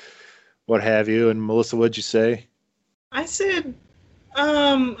what have you? And Melissa, what'd you say? I said,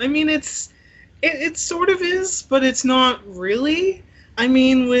 I mean, it sort of is, but it's not really. I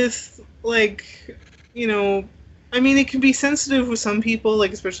mean, with, like, you know, I mean, it can be sensitive with some people,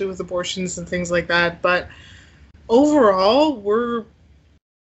 like, especially with abortions and things like that, but overall,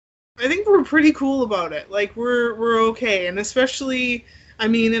 I think we're pretty cool about it. Like, we're okay, and especially, I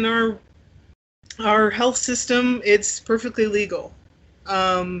mean, in our health system, it's perfectly legal.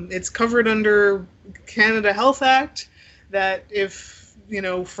 It's covered under Canada Health Act, that if, you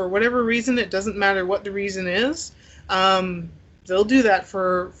know, for whatever reason, it doesn't matter what the reason is, they'll do that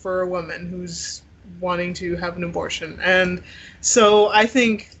for a woman who's wanting to have an abortion. And so I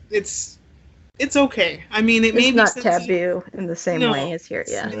think it's okay. I mean, it's not taboo in the same way as here.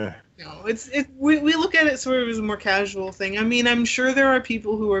 Yeah. No, we look at it sort of as a more casual thing. I mean, I'm sure there are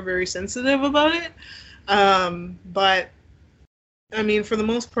people who are very sensitive about it, but I mean, for the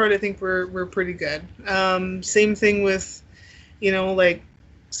most part, I think we're pretty good. Same thing with, you know, like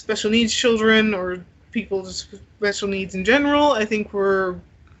special needs children or people with special needs in general. I think we're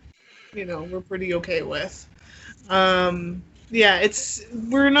pretty okay with. Yeah, it's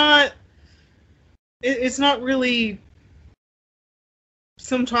not really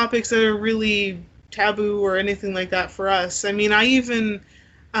some topics that are really taboo or anything like that for us. I mean, I even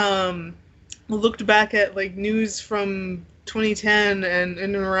looked back at like news from 2010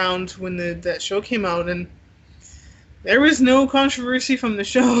 and around when that show came out, and there was no controversy from the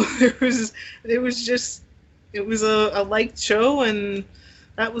show. It was a liked show, and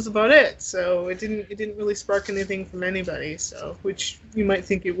that was about it. So it didn't really spark anything from anybody. So, which you might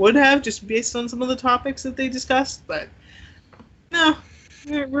think it would have, just based on some of the topics that they discussed, but no,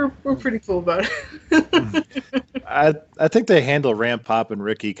 we're pretty cool about it. I think they handle Rampop and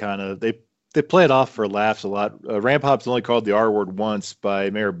Ricky kind of, they play it off for laughs a lot. Rampop's only called the R word once by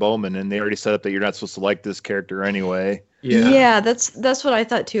Mayor Bowman, and they already set up that you're not supposed to like this character anyway. Yeah, that's what I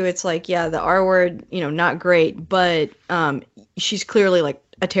thought too. It's like, yeah, the R word, you know, not great, but she's clearly like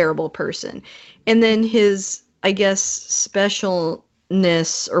a terrible person. And then his, I guess,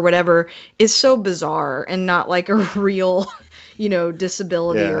 specialness or whatever is so bizarre and not like a real, you know,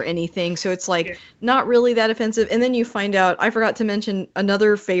 disability or anything. So it's like not really that offensive. And then you find out, I forgot to mention,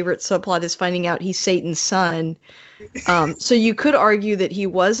 another favorite subplot is finding out he's Satan's son. So you could argue that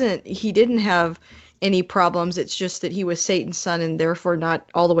he didn't have any problems. It's just that he was Satan's son and therefore not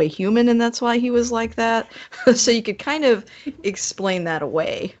all the way human, and that's why he was like that. So you could kind of explain that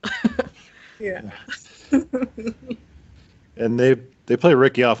away. Yeah. And they play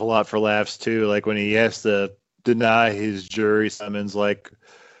Ricky off a lot for laughs too. Like when he has to deny his jury summons, like,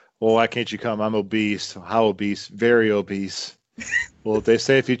 well, why can't you come? I'm obese. How obese? Very obese. Well, they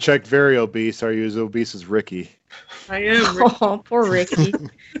say if you checked very obese, are you as obese as Ricky? I am. Ricky. Oh, poor Ricky.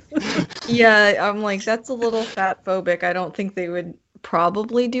 Yeah, I'm like, that's a little fat phobic. I don't think they would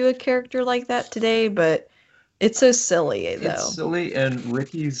probably do a character like that today, but it's so silly, though. It's silly, and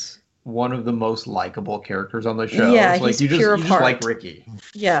Ricky's one of the most likable characters on the show. Yeah, it's like, he's pure you of just heart. like Ricky.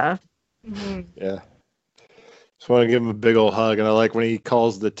 Yeah. Mm-hmm. Yeah. Just want to give him a big old hug, and I like when he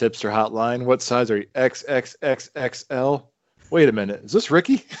calls the tipster hotline. What size are you? XXXXL? Wait a minute, is this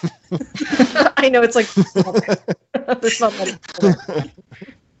Ricky? I know, it's like there's something.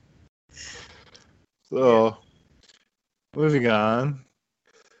 So, moving on.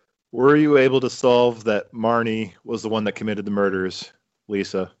 Were you able to solve that Marnie was the one that committed the murders,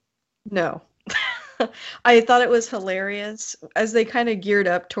 Lisa? No. I thought it was hilarious. As they kind of geared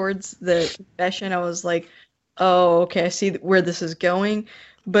up towards the confession, I was like, oh, okay, I see where this is going.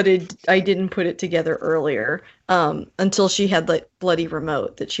 But I didn't put it together earlier until she had the bloody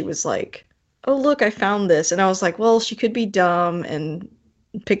remote that she was like, oh, look, I found this. And I was like, well, she could be dumb and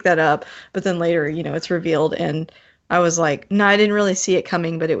pick that up. But then later, you know, it's revealed. And I was like, no, I didn't really see it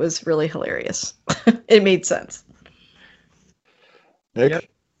coming, but it was really hilarious. It made sense. Nick? Yep.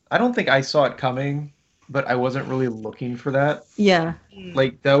 I don't think I saw it coming, but I wasn't really looking for that. Yeah.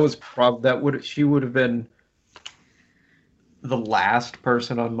 Like, that was she would have been the last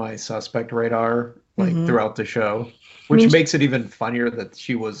person on my suspect radar, like, throughout the show, which makes it even funnier that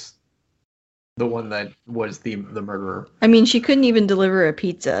she was the one that was the murderer. I mean, she couldn't even deliver a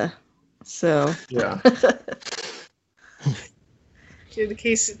pizza, so. Yeah. The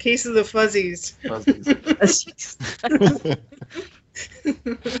case of the fuzzies.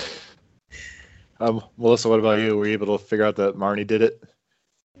 Melissa, what about you? Were you able to figure out that Marnie did it?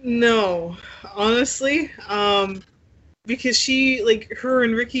 No, honestly, because she, like, her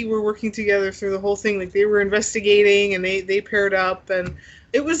and Ricky were working together through the whole thing. Like, they were investigating, and they paired up, and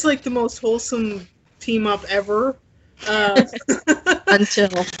it was like the most wholesome team up ever.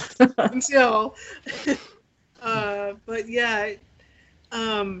 Until. Until. But yeah,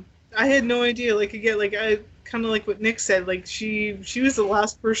 I had no idea. Like, again, like, I kind of like what Nick said. Like, she was the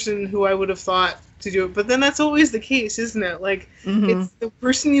last person who I would have thought to do it. But then that's always the case, isn't it? Like, it's the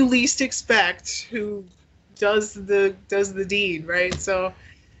person you least expect who does the deed, right? So,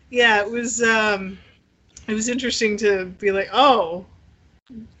 yeah, it was interesting to be like, oh,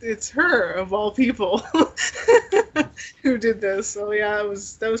 it's her of all people who did this. So yeah,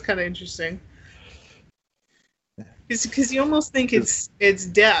 that was kind of interesting. Because you almost think it's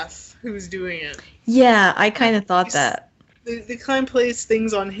Death who's doing it. Yeah, I kind of thought that. They kind of place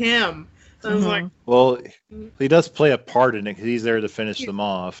things on him. I was like, well, he does play a part in it because he's there to finish them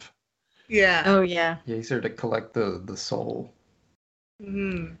off. Yeah. Oh yeah. Yeah, he's there to collect the soul.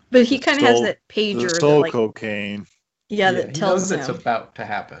 Mm-hmm. But he kind of has that pager. The soul that, like, cocaine. Yeah, that he tells knows him. it's about to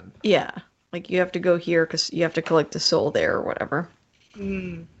happen. Yeah, like you have to go here because you have to collect the soul there or whatever.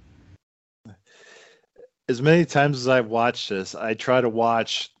 Mm. As many times as I've watched this, I try to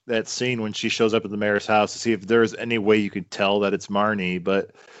watch that scene when she shows up at the mayor's house to see if there's any way you could tell that it's Marnie,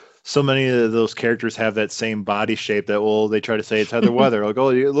 but so many of those characters have that same body shape that, well, they try to say it's Heather Weather. Like, oh,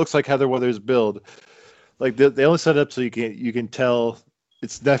 it looks like Heather Weather's build. Like, they only set it up so you can tell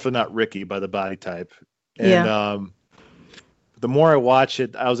it's definitely not Ricky by the body type. And the more I watch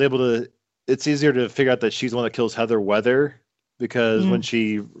it, I was able to, it's easier to figure out that she's the one that kills Heather Weather, because when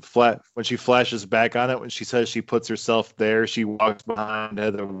she flashes back on it, when she says she puts herself there, she walks behind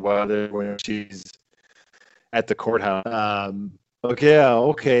Heather Weather when she's at the courthouse.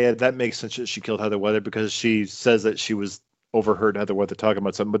 Okay, that makes sense that she killed Heather Weather, because she says that she was overheard Heather Weather talking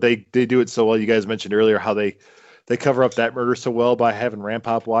about something. But they do it so well. You guys mentioned earlier how they cover up that murder so well by having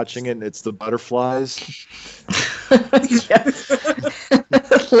Rampop watching it, and it's the butterflies.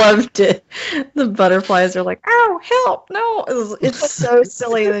 Loved it. The butterflies are like, "Oh, help! No!" It's so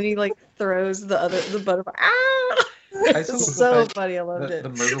silly. And then he like throws the butterfly. Ah! It's so funny. I loved it. The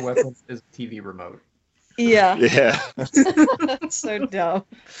murder weapon is a TV remote. Yeah. Yeah. So dumb.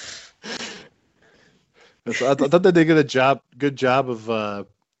 So I thought they did a good job of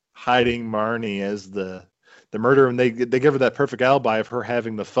hiding Marnie as the murderer, and they give her that perfect alibi of her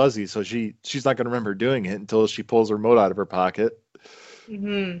having the fuzzy, so she's not going to remember doing it until she pulls the remote out of her pocket.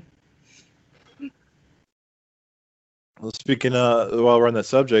 Mm-hmm. Well, speaking while we're on that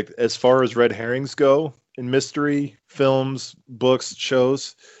subject, as far as red herrings go in mystery films, books,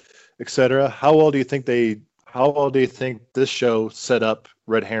 shows, etc., how well do you think this show set up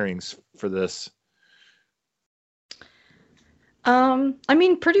red herrings for this? I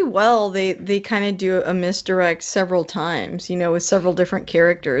mean, pretty well. They kind of do a misdirect several times, with several different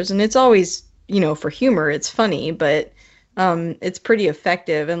characters, and it's always, for humor, it's funny, but it's pretty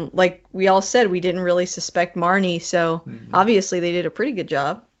effective. And like we all said, we didn't really suspect Marnie, so obviously they did a pretty good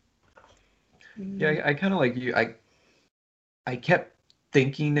job. Yeah, I kind of like you. I kept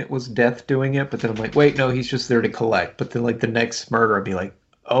thinking it was Death doing it, but then I'm like, wait, no, he's just there to collect. But then, like, the next murder, I'd be like,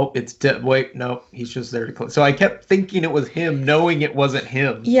 oh, it's Death. Wait, no, he's just there to collect. So I kept thinking it was him, knowing it wasn't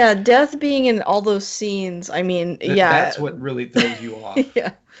him. Yeah, Death being in all those scenes, I mean, yeah. That's what really throws you off.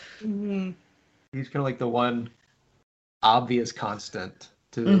 Yeah. Mm-hmm. He's kind of like the one obvious constant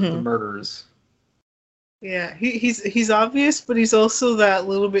to the murders. Yeah, he's obvious, but he's also that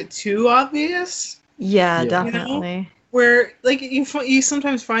little bit too obvious. Yeah, definitely. Where, like, you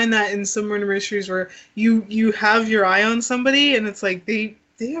sometimes find that in some murder mysteries where you have your eye on somebody, and it's like they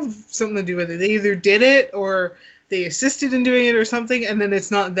have something to do with it. They either did it or they assisted in doing it or something, and then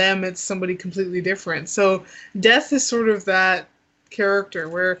it's not them, it's somebody completely different. So Death is sort of that character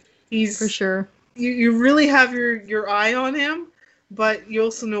where he's... For sure. You really have your eye on him, but you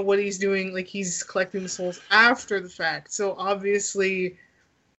also know what he's doing. Like, he's collecting the souls after the fact. So obviously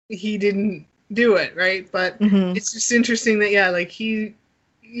he didn't do it, right? But it's just interesting that, yeah, like, you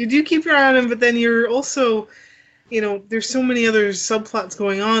do keep your eye on him, but then you're also, there's so many other subplots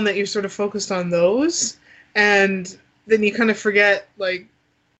going on that you're sort of focused on those, and then you kind of forget, like,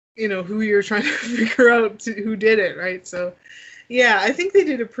 who you're trying to figure out who did it, right? So yeah, I think they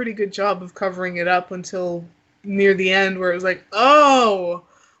did a pretty good job of covering it up until near the end, where it was like, oh,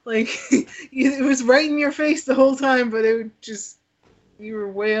 like, it was right in your face the whole time, but it would just, you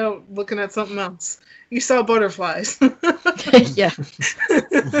were way out looking at something else. You saw butterflies. Yeah.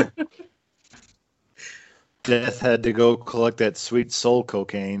 Death had to go collect that sweet soul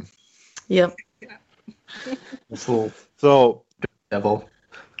cocaine. Yep. This little So, devil.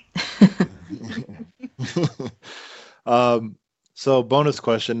 so bonus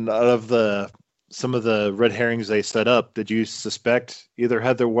question: out of some of the red herrings they set up, did you suspect either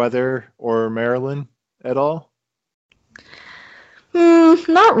Heather Weather or Marilyn at all?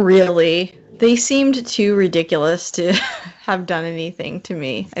 Not really. They seemed too ridiculous to have done anything to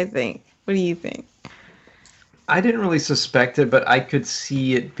me, I think. What do you think? I didn't really suspect it, but I could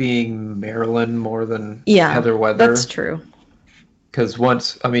see it being Marilyn more than Yeah, Heather Weather. that's true. Because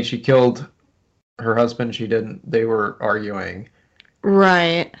she killed her husband. She didn't. They were arguing.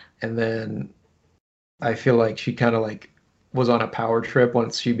 Right. And then I feel like she kind of like was on a power trip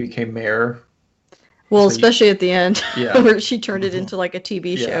once she became mayor. Well, So especially at the end, Yeah. where she turned it into like a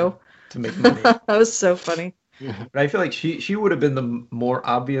TV Yeah. show. To make money. That was so funny. But I feel like she would have been the more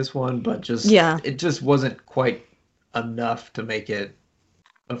obvious one, but it just wasn't quite enough to make it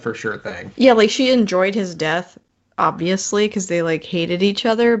a for sure thing. Yeah, like she enjoyed his death, obviously, because they like hated each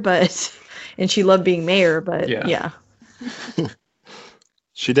other, but and she loved being mayor, but yeah.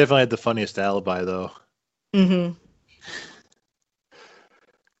 She definitely had the funniest alibi, though. Mm-hmm.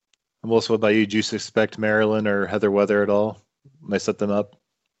 Melissa, what about you? Do you suspect Marilyn or Heather Weather at all when they set them up?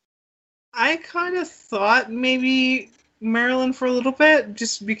 I kind of thought maybe Marilyn for a little bit,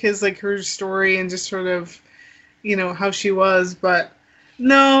 just because like her story and just sort of, how she was. But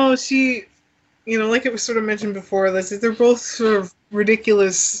no, she, like it was sort of mentioned before, they're both sort of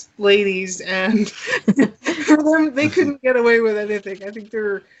ridiculous ladies, and for them, they couldn't get away with anything. I think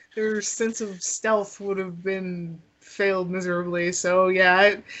their sense of stealth would have been failed miserably. So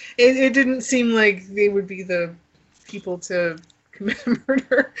yeah, it didn't seem like they would be the people to commit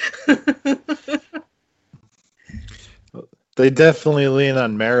murder. They definitely lean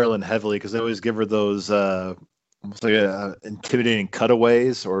on Marilyn heavily because they always give her those almost like intimidating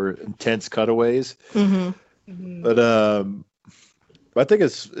cutaways or intense cutaways. Mm-hmm. But I think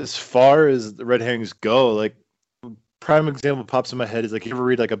as far as the red herrings go, like prime example pops in my head is like you ever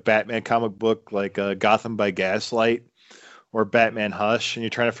read like a Batman comic book like Gotham by Gaslight or Batman Hush, and you're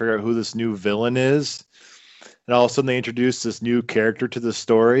trying to figure out who this new villain is, and all of a sudden they introduce this new character to the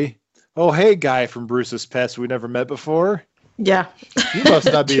story. Oh, hey, guy from Bruce's Past we never met before. Yeah. You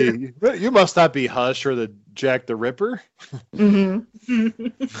must not be. You must not be Hush or the Jack the Ripper. Mm-hmm.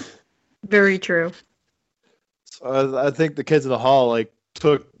 Very true. So I think the kids in the hall like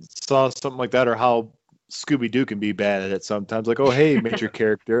saw something like that, or how Scooby-Doo can be bad at it sometimes. Like, oh, hey, major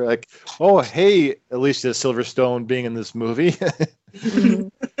character. Like, oh, hey, Alicia Silverstone being in this movie.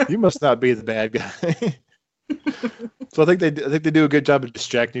 You must not be the bad guy. So I think they do a good job of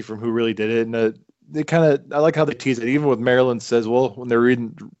distracting you from who really did it, and they kind of I like how they tease it. Even with Marilyn says, well, when they're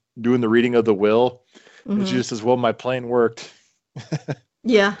doing the reading of the will, and she just says, well, my plan worked.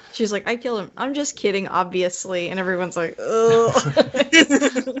 Yeah, she's like, I killed him. I'm just kidding, obviously. And everyone's like, oh,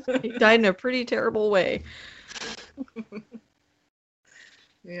 he died in a pretty terrible way.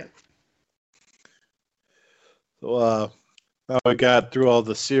 Yeah. So now we got through all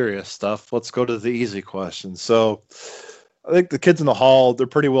the serious stuff. Let's go to the easy questions. So I think the kids in the hall, they're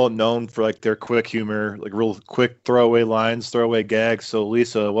pretty well known for like their quick humor, like real quick throwaway lines, throwaway gags. So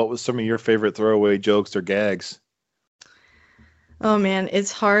Lisa, what was some of your favorite throwaway jokes or gags? Oh man,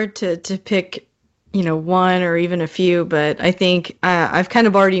 it's hard to pick, one or even a few, but I think I've kind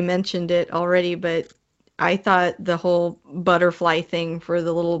of already mentioned it already, but I thought the whole butterfly thing for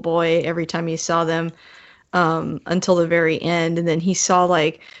the little boy every time he saw them until the very end, and then he saw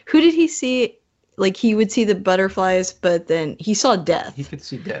who did he see? Like he would see the butterflies, but then he saw death. He could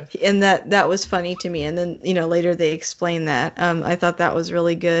see death. And that was funny to me. And then, later they explained that. I thought that was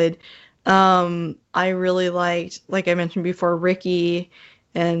really good. I really liked, like I mentioned before, Ricky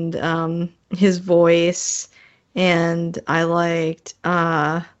and his voice. And I liked,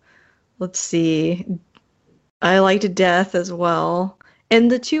 let's see, I liked Death as well. And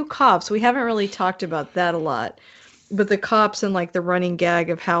the two cops, we haven't really talked about that a lot. But the cops and the running gag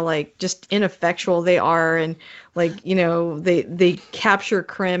of how just ineffectual they are, and they capture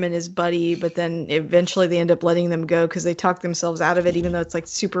Krim and his buddy, but then eventually they end up letting them go because they talk themselves out of it, even though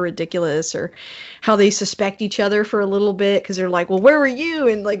it's super ridiculous, or how they suspect each other for a little bit because they're like, well, where were you?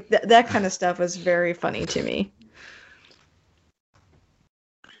 And that kind of stuff was very funny to me.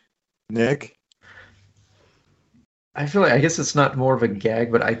 Nick? I feel like, I guess it's not more of a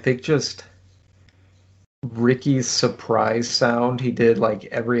gag, but I think just Ricky's surprise sound he did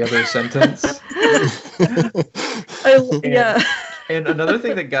every other sentence. Yeah. And another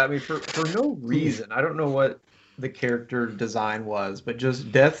thing that got me for no reason, I don't know what the character design was, but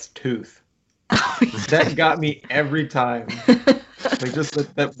just Death's tooth. That got me every time. Like just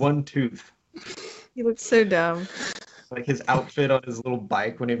that one tooth. He looks so dumb. Like his outfit on his little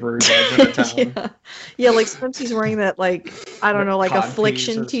bike whenever he rides into town. Yeah, like sometimes he's wearing that, like, I don't know, like Cod piece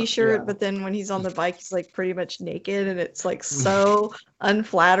Affliction or something, t-shirt, yeah. but then when he's on the bike, he's like pretty much naked, and it's like so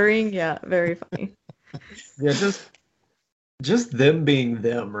unflattering. Yeah, very funny. Yeah, just them being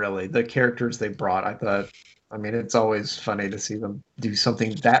them, really. The characters they brought, I thought. I mean, it's always funny to see them do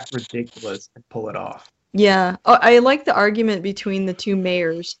something that ridiculous and pull it off. Yeah, I like the argument between the two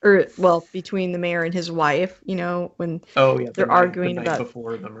mayors, or well, between the mayor and his wife. You know, when Oh yeah, they're arguing the night about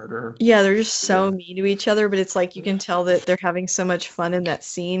before the murder. yeah, they're just so Yeah. mean to each other, but it's like you can tell that they're having so much fun in that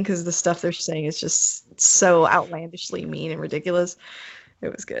scene because the stuff they're saying is just so outlandishly mean and ridiculous.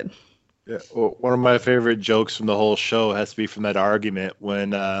 It was good. Yeah, well, one of my favorite jokes from the whole show has to be from that argument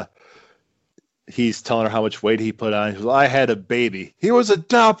when he's telling her how much weight he put on. He goes, I had a baby. He was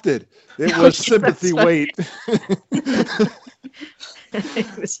adopted. It Oh, was yeah, sympathy that's weight. He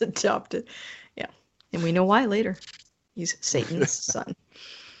was adopted. Yeah, and we know why later. He's Satan's son.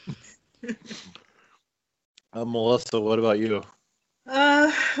 Melissa, what about you?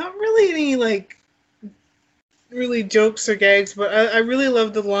 Not really any like really jokes or gags, but I really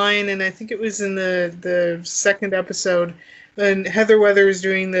loved the line, and I think it was in the second episode when Heather Weathers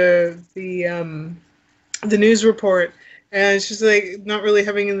doing the news report, and she's like not really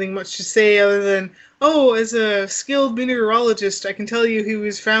having anything much to say other than, oh, as a skilled meteorologist, I can tell you he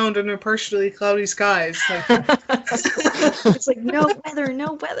was found under partially cloudy skies. Like, It's like no weather,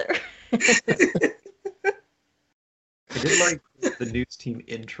 no weather. I did like the news team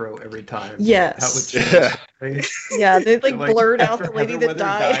intro every time. Yes. How it would Yeah. change. Yeah, they like Like, blurred out after the lady Heather that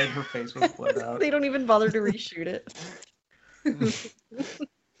Weathers died. her face was blurred out. They don't even bother to reshoot it.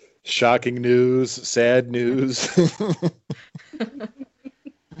 Shocking news, sad news.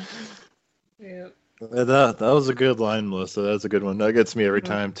 yeah. That was a good line, Melissa. That's a good one. That gets me every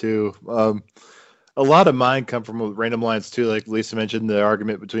time too. A lot of mine come from random lines too. Like Lisa mentioned, the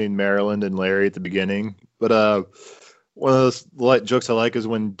argument between Maryland and Larry at the beginning. But one of those jokes I like is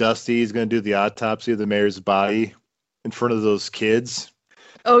when Dusty's going to do the autopsy of the mayor's body in front of those kids.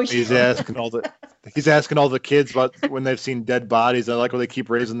 Oh, He's yeah. asking all the kids about when they've seen dead bodies. I like when they keep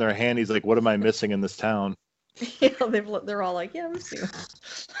raising their hand. He's like, "What am I missing in this town?" Yeah, they're all like, yeah, we've seen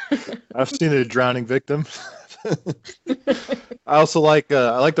it. I've seen a drowning victim. I also like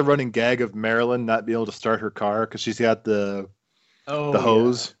I like the running gag of Marilyn not being able to start her car because she's got the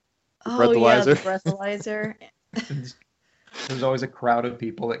hose. Oh, yeah, the breathalyzer. breathalyzer. There's always a crowd of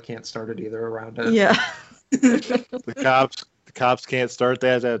people that can't start it either around it. Yeah. The cops can't start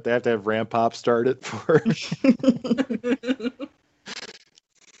that. They have to have Ram Pop start it for her.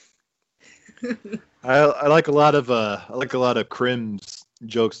 I like a lot of Krim's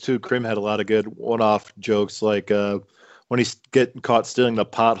jokes too. Krim had a lot of good one-off jokes, like when he's getting caught stealing the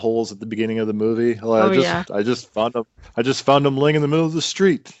potholes at the beginning of the movie. I just found him laying in the middle of the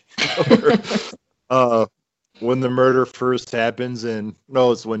street. When the murder first happens, and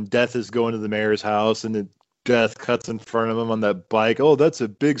no, it's when Death is going to the mayor's house, and Death cuts in front of him on that bike. Oh, that's a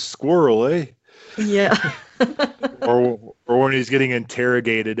big squirrel, eh? Yeah. or when he's getting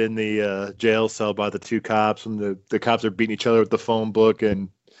interrogated in the jail cell by the two cops, and the cops are beating each other with the phone book, and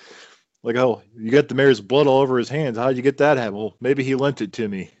like, oh, you got the mayor's blood all over his hands. How'd you get that happen? Well, maybe he lent it to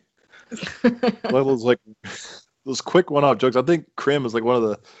me. Well, it was like those quick one-off jokes. I think Krim is like one of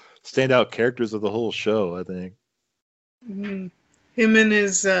the standout characters of the whole show, I think. Mm-hmm. Him and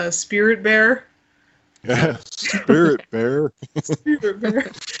his spirit bear. Spirit bear. Spirit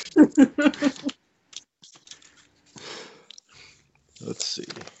bear. Let's see.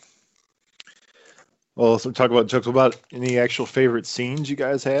 Well, so talk about jokes. What about any actual favorite scenes you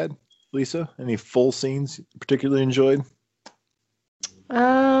guys had, Lisa? Any full scenes you particularly enjoyed?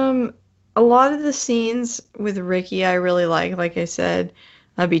 A lot of the scenes with Ricky I really like I said,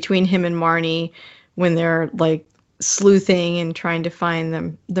 between him and Marnie when they're like sleuthing and trying to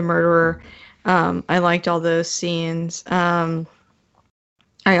find the murderer. I liked all those scenes. I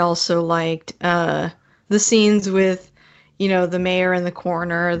also liked the scenes with, the mayor in the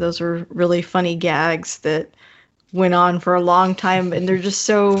corner. Those were really funny gags that went on for a long time, and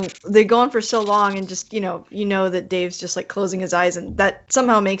they go on for so long, and just that Dave's just like closing his eyes, and that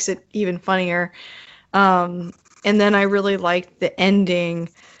somehow makes it even funnier. And then I really liked the ending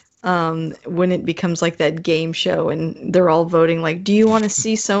when it becomes like that game show and they're all voting like, do you want to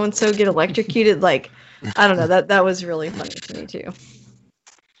see so and so get electrocuted? Like, I don't know, that was really funny to me too.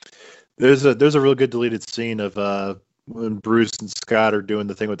 There's a real good deleted scene of when Bruce and Scott are doing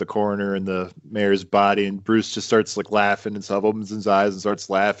the thing with the coroner and the mayor's body, and Bruce just starts like laughing and stuff, opens his eyes and starts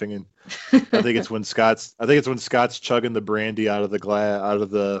laughing, and I think it's when Scott's chugging the brandy out of the out of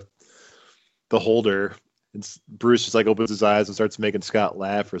the holder. And Bruce just like opens his eyes and starts making Scott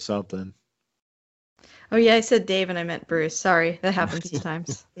laugh or something. Oh yeah, I said Dave and I meant Bruce. Sorry, that happens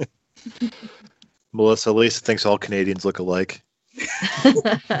sometimes. Melissa, Lisa thinks all Canadians look alike.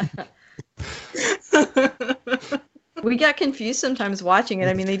 We got confused sometimes watching it.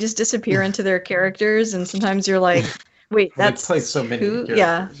 I mean, they just disappear into their characters, and sometimes you're like, "Wait, that's they play so many who?"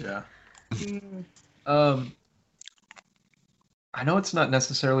 characters. Yeah. I know it's not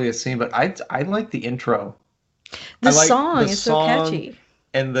necessarily a scene, but I like the intro. The song is so catchy.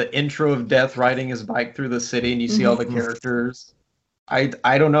 And the intro of Death riding his bike through the city, and you see all the characters. I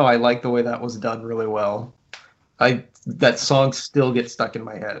don't know. I like the way that was done really well. That song still gets stuck in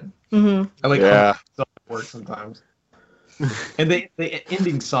my head. Mm-hmm. I like how it works sometimes. And the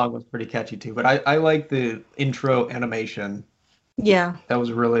ending song was pretty catchy too. But I like the intro animation. Yeah, that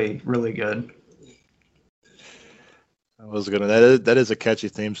was really, really good. That is a catchy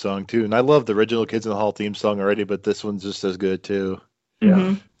theme song too, and I love the original Kids in the Hall theme song already, but this one's just as good too.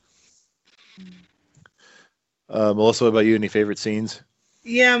 Yeah. Mm-hmm. Melissa, what about you? Any favorite scenes?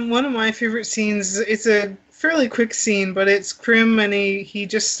 Yeah, one of my favorite scenes. It's a fairly quick scene, but it's Krim and he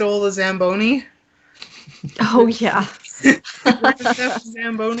just stole the Zamboni. Oh yeah. Zamboni.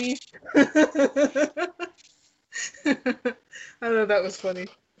 I thought that was funny.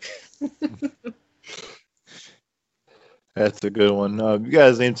 That's a good one. You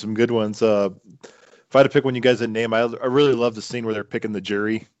guys named some good ones. If I had to pick one you guys didn't name, I really love the scene where they're picking the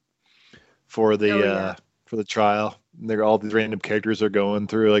jury for the for the trial. And they're all these random characters are going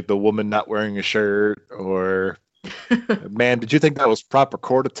through, like the woman not wearing a shirt, or man, did you think that was proper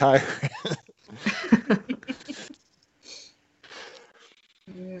court attire?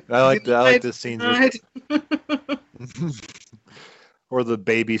 I like the scenes. Or the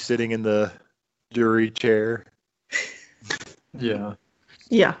baby sitting in the jury chair. Yeah.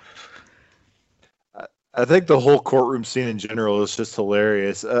 Yeah. I think the whole courtroom scene in general is just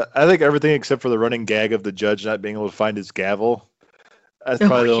hilarious. I think everything except for the running gag of the judge not being able to find his gavel. That's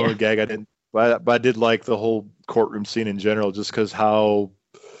probably the only gag I didn't. But I did like the whole courtroom scene in general, just because how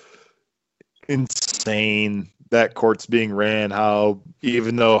insane that court's being ran. How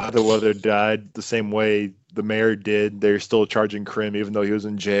even though Heather Weather died the same way the mayor did, they're still charging Krim even though he was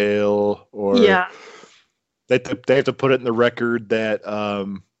in jail. Or they have to put it in the record that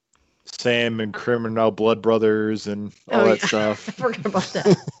Sam and Krim are now blood brothers and all that stuff. I forgot about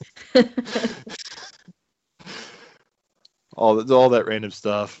that. all that random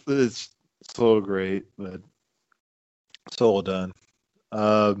stuff. It's so great, but so well done.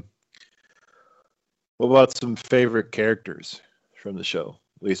 What about some favorite characters from the show,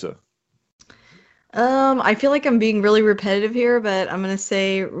 Lisa? I feel like I'm being really repetitive here, but I'm gonna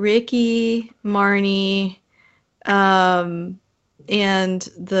say Ricky, Marnie, and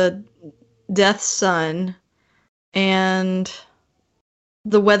the Death's son, and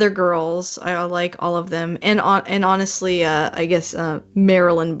the Weather Girls. I like all of them, and honestly, I guess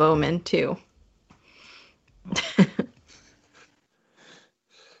Marilyn Bowman too.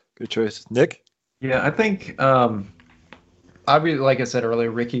 Good choice, Nick. Yeah, I think obviously, like I said earlier,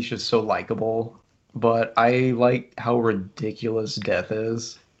 Ricky's just so likable, but I like how ridiculous Death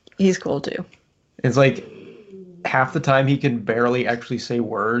is. He's cool too. It's like half the time he can barely actually say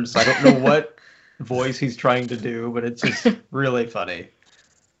words. I don't know what voice he's trying to do, but it's just really funny.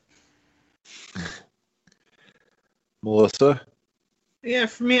 Melissa? Yeah,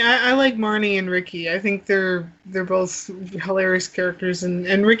 for me, I like Marnie and Ricky. I think they're both hilarious characters,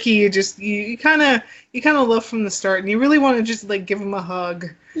 and Ricky, you kind of love from the start, and you really want to just like give him a hug.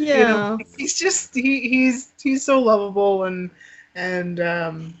 Yeah, you know? He's just he's so lovable, and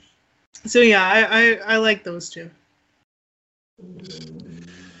so yeah, I like those two.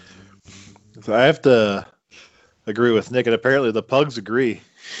 So I have to agree with Nick, and apparently the pugs agree.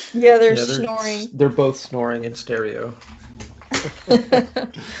 Yeah, they're snoring. They're both snoring in stereo.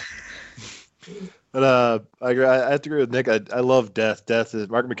 But I have to agree with Nick. I love Death.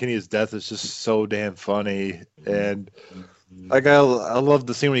 Mark McKinney's Death is just so damn funny, and like I love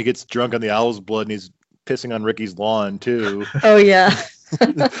the scene when he gets drunk on the owl's blood and he's pissing on Ricky's lawn too. Oh yeah.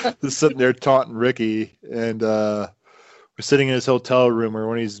 Just sitting there taunting Ricky, and we're sitting in his hotel room, or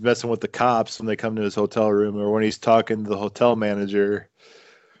when he's messing with the cops when they come to his hotel room, or when he's talking to the hotel manager,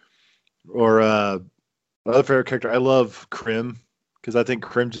 or my other favorite character. I love Krim, because I think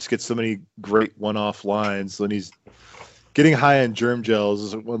Krim just gets so many great one-off lines when he's getting high on germ gels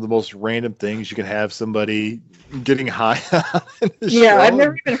is one of the most random things you can have somebody getting high on in the Yeah, show. I've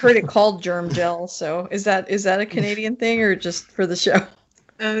never even heard it called germ gel. So is that a Canadian thing or just for the show?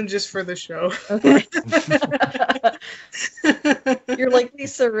 And just for the show. Okay. You're like,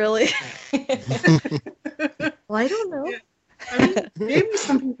 Lisa, really? Well, I don't know. Yeah. I mean, maybe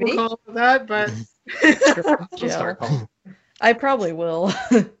some people Me? call it that, but I'll start calling. I probably will.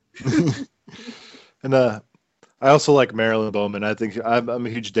 And I also like Marilyn Bowman. I think I'm a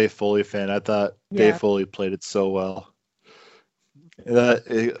huge Dave Foley fan. I thought Yeah. Dave Foley played it so well.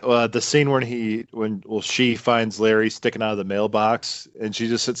 The scene when she finds Larry sticking out of the mailbox and she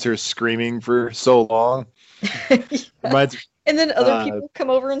just sits there screaming for so long. Reminds, And then other people come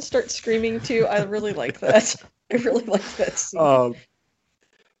over and start screaming too. I really like that. I really like that scene.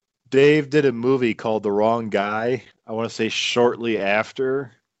 Dave did a movie called The Wrong Guy. I want to say shortly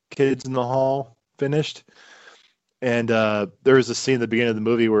after Kids in the Hall finished. And there was a scene at the beginning of the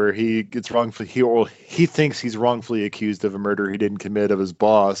movie where he gets he thinks he's wrongfully accused of a murder he didn't commit of his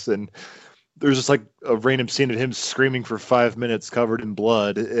boss, and there's just like a random scene of him screaming for 5 minutes covered in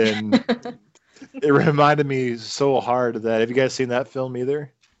blood, and it reminded me so hard of that. Have you guys seen that film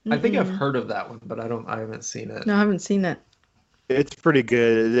either? I think I've heard of that one, but I haven't seen it. No, I haven't seen it. It's pretty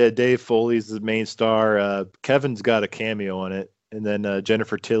good. Dave Foley's the main star. Kevin's got a cameo in it, and then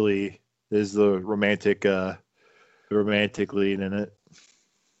Jennifer Tilly is the romantic lead in it.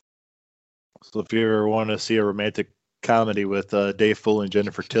 So if you ever want to see a romantic comedy with Dave Foley and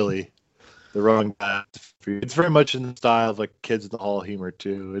Jennifer Tilly, The Wrong Guy. It's very much in the style of like Kids in the Hall humor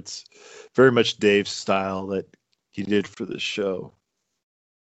too. It's very much Dave's style that he did for the show.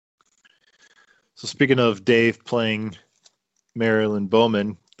 So speaking of Dave playing Marilyn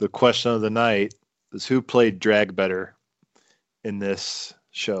Bowman, the question of the night is who played drag better in this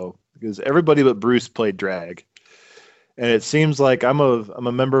show? Because everybody but Bruce played drag. And it seems like I'm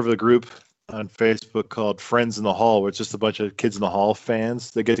a member of a group on Facebook called Friends in the Hall, where it's just a bunch of Kids in the Hall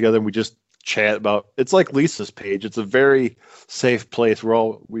fans that get together and we just chat about. It's like Lisa's page. It's a very safe place.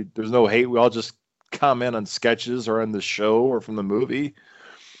 There's no hate. We all just comment on sketches or on the show or from the movie.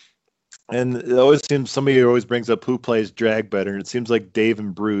 And it always seems somebody always brings up who plays drag better, and it seems like Dave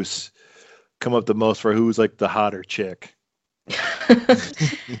and Bruce come up the most for who's like the hotter chick.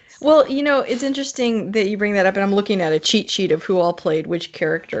 Well, it's interesting that you bring that up, and I'm looking at a cheat sheet of who all played which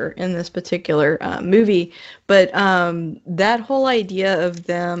character in this particular movie. But that whole idea of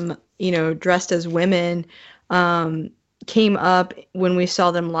them, dressed as women, came up when we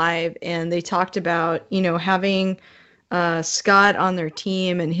saw them live, and they talked about, having Scott on their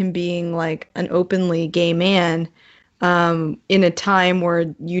team and him being like an openly gay man. In a time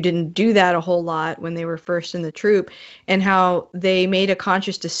where you didn't do that a whole lot when they were first in the troupe, and how they made a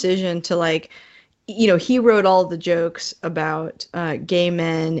conscious decision to he wrote all the jokes about gay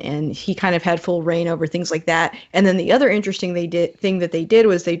men, and he kind of had full reign over things like that. And then the other interesting thing that they did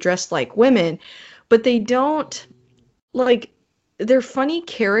was they dressed like women, but they don't they're funny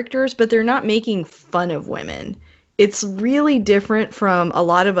characters, but they're not making fun of women. It's really different from a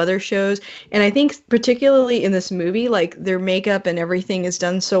lot of other shows. And I think particularly in this movie, their makeup and everything is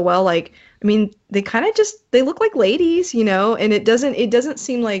done so well. They kind of they look like ladies, and it doesn't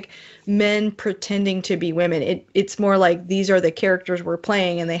seem like men pretending to be women. It's more like these are the characters we're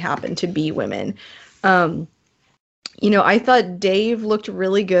playing and they happen to be women. I thought Dave looked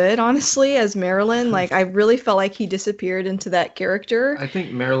really good, honestly, as Marilyn. I really felt like he disappeared into that character. I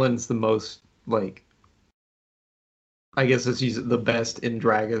think Marilyn's the most I guess he's the best in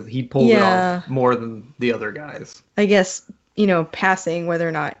drag. He pulled it off more than the other guys. I guess, passing whether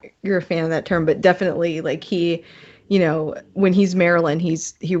or not you're a fan of that term, but definitely he, when he's Marilyn,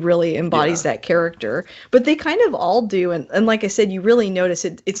 he really embodies that character. But they kind of all do. And like I said, you really notice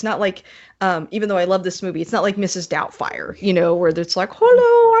it. It's not like, even though I love this movie, it's not like Mrs. Doubtfire, where it's like,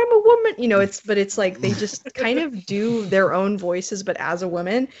 hello, I'm a woman, but it's like they just kind of do their own voices, but as a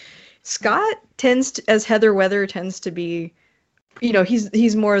woman. Scott as Heather Weather tends to be,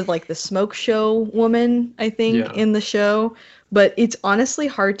 he's more like the smoke show woman, I think, in the show. But it's honestly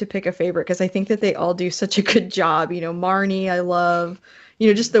hard to pick a favorite because I think that they all do such a good job. Marnie, I love,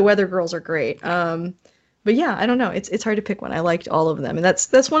 just the Weather Girls are great. But yeah, I don't know. It's hard to pick one. I liked all of them. And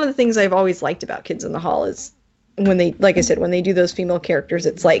that's one of the things I've always liked about Kids in the Hall is when they, like I said, when they do those female characters,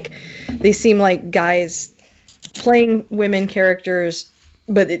 it's like they seem like guys playing women characters.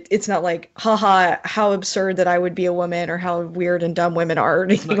 But it's not like, haha, how absurd that I would be a woman or how weird and dumb women are or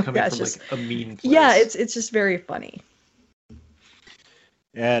anything like that. It's just a mean place. Yeah, it's just very funny.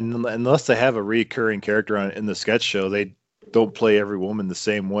 And unless they have a recurring character in the sketch show, they don't play every woman the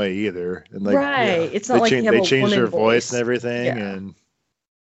same way either. And like, right. It's not like they change their voice and voice. everything, Yeah. and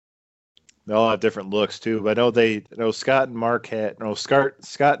they all have different looks too. But I know Scott and Mark had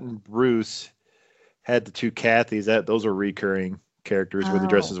Scott and Bruce had the two Kathys. Those are recurring characters where they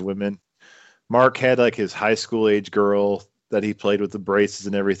dress Oh. as women. Mark had like his high school age girl that he played with the braces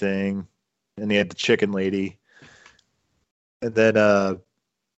and everything, and he had the chicken lady. And then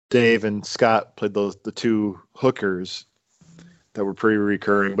Dave and Scott played the two hookers that were pretty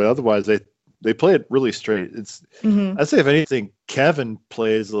recurring, but otherwise they play it really straight. It's Mhm. I'd say if anything, Kevin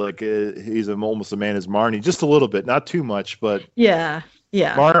plays like he's almost a man as Marnie, just a little bit, not too much, but Yeah.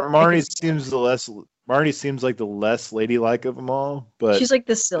 Yeah. Marnie seems like the less ladylike of them all, but She's like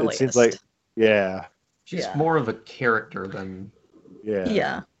the it silliest. seems like yeah, She's Yeah. more of a character than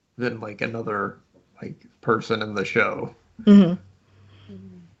Yeah. like another like person in the show. Hmm.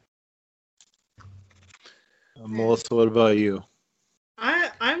 Melissa, what about you?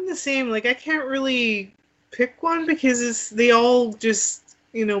 I'm the same. Like I can't really pick one because they all just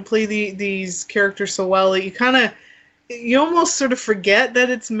play these characters so well that you almost sort of forget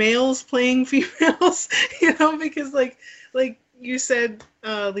that it's males playing females, because like you said,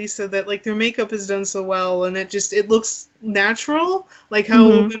 Lisa, that like their makeup is done so well and it looks natural, like how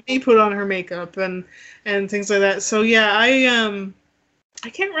when they put on her makeup and things like that. So yeah, I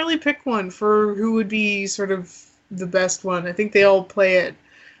can't really pick one for who would be sort of the best one. I think they all play it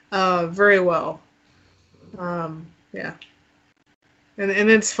very well. Yeah. And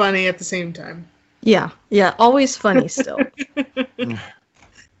it's funny at the same time. Yeah. Yeah. Always funny still.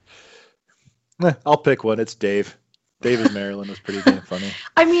 I'll pick one. It's Dave. David Maryland was pretty damn funny.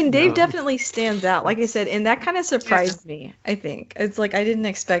 I mean, Dave No. definitely stands out, like I said, and that kind of surprised me, I think. It's like I didn't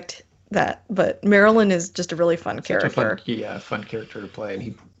expect that, but Marilyn is just a really fun Such a character. fun character to play, and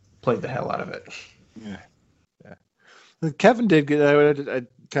he played the hell out of it. Yeah. Kevin did good. I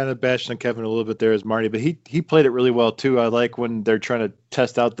kind of bashed on Kevin a little bit there as Marty, but he played it really well too. I like when they're trying to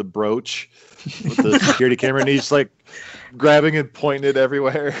test out the brooch with the security camera, and he's like grabbing and pointing it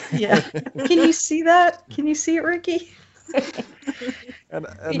everywhere. Yeah. Can you see that? Can you see it, Ricky? And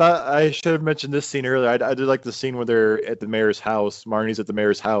I should have mentioned this scene earlier. I did like the scene where they're at the mayor's house. Marnie's at the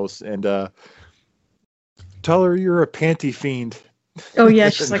mayor's house, and tell her you're a panty fiend. Oh yeah,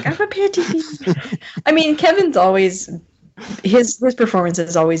 she's like, I'm a panty fiend. I mean, Kevin's always his performance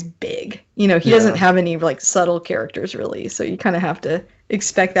is always big. He doesn't have any like subtle characters really, so you kind of have to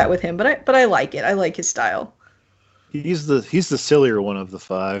expect that with him. But I like it. I like his style. He's the sillier one of the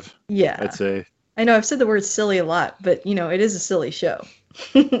five. Yeah. I'd say. I know I've said the word silly a lot, but it is a silly show.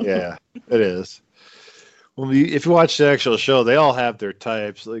 Yeah, it is. Well, if you watch the actual show, they all have their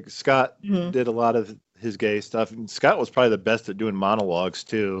types. Like Scott did a lot of his gay stuff, and Scott was probably the best at doing monologues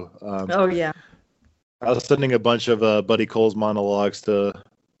too. Oh yeah. I was sending a bunch of Buddy Cole's monologues to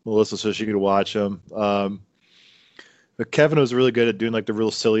Melissa so she could watch them. But Kevin was really good at doing like the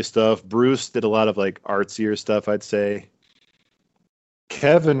real silly stuff. Bruce did a lot of like artsier stuff, I'd say.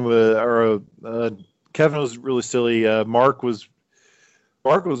 Kevin was really silly. Mark was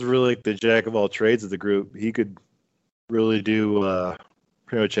really like the jack of all trades of the group. He could really do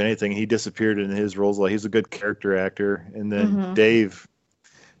pretty much anything. He disappeared in his roles. Like he's a good character actor. And then Dave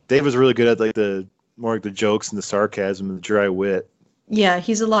was really good at like the jokes and the sarcasm and the dry wit. Yeah,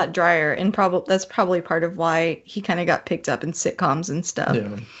 he's a lot drier, and that's probably part of why he kind of got picked up in sitcoms and stuff.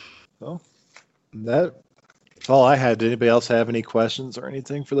 Yeah. So that's all I had. Did anybody else have any questions or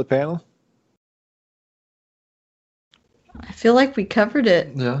anything for the panel? I feel like we covered it.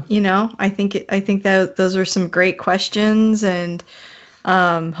 Yeah. I think that those are some great questions, and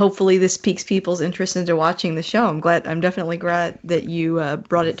hopefully this piques people's interest into watching the show. I'm definitely glad that you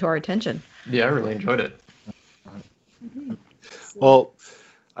brought it to our attention. Yeah, I really enjoyed it. Well,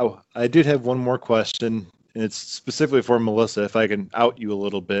 I did have one more question, and it's specifically for Melissa. If I can out you a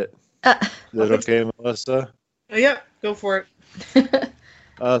little bit, is that okay, Melissa? Yeah, go for it.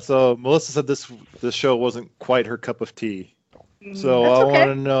 So Melissa said this show wasn't quite her cup of tea. So That's I okay.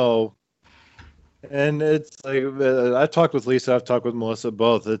 want to know, and it's like I've talked with Lisa, I've talked with Melissa,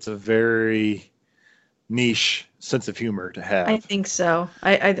 both. It's a very niche sense of humor to have. I think so.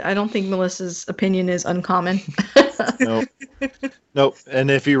 I don't think Melissa's opinion is uncommon. Nope. And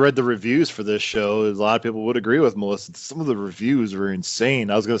if you read the reviews for this show, a lot of people would agree with Melissa. Some of the reviews were insane.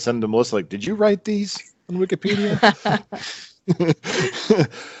 I was going to send them to Melissa, like, did you write these on Wikipedia?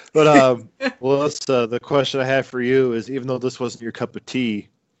 But Melissa, the question I have for you is, even though this wasn't your cup of tea,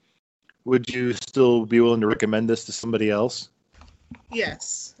 would you still be willing to recommend this to somebody else?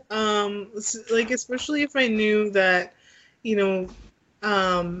 Yes. Like especially if I knew that, if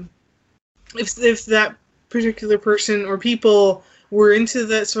that particular person or people were into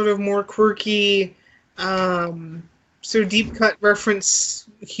that sort of more quirky, sort of deep cut reference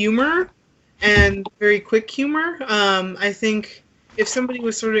humor and very quick humor. I think if somebody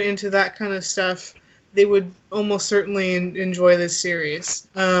was sort of into that kind of stuff, they would almost certainly enjoy this series.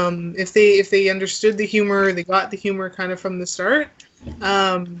 If they understood the humor, they got the humor kind of from the start.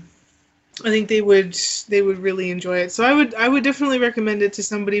 I think they would really enjoy it. So I would definitely recommend it to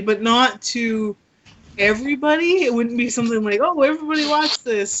somebody, but not to everybody. It wouldn't be something like, oh, everybody watch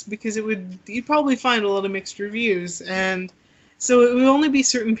this, because you'd probably find a lot of mixed reviews, and so it would only be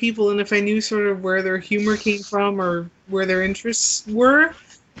certain people. And if I knew sort of where their humor came from or where their interests were,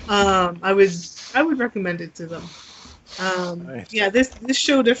 I would recommend it to them. Nice. Yeah, this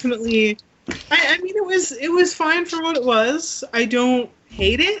show definitely. I mean, it was fine for what it was. I don't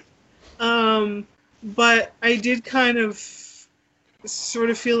hate it. But I did kind of sort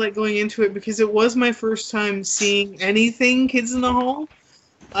of feel like going into it because it was my first time seeing anything Kids in the Hall,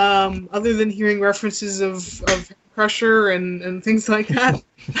 other than hearing references of Crusher and things like that.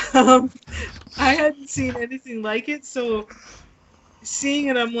 I hadn't seen anything like it, so seeing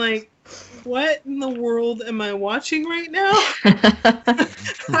it, I'm like, what in the world am I watching right now?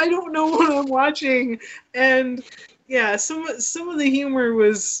 I don't know what I'm watching. And yeah, some of the humor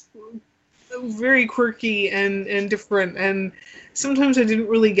was very quirky and different, and sometimes I didn't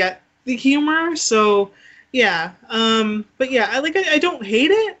really get the humor. So yeah, but yeah, I don't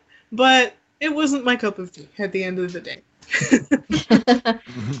hate it, but it wasn't my cup of tea at the end of the day.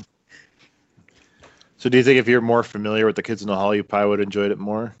 So do you think if you're more familiar with the Kids in the Hall, you probably would have enjoyed it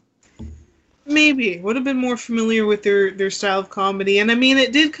more? Maybe. Would have been more familiar with their style of comedy. And I mean,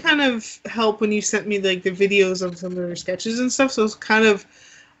 it did kind of help when you sent me like the videos of some of their sketches and stuff, so it's kind of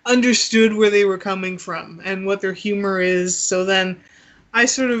understood where they were coming from and what their humor is. So then I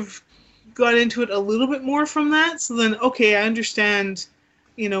sort of got into it a little bit more from that. So then, okay, I understand,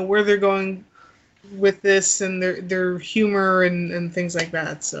 where they're going with this and their humor and things like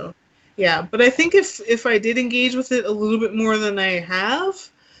that. So yeah, but I think if I did engage with it a little bit more than I have,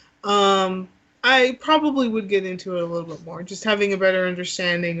 I probably would get into it a little bit more, just having a better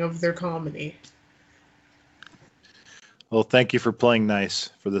understanding of their comedy. Well, thank you for playing nice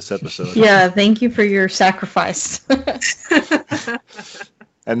for this episode. Yeah, thank you for your sacrifice.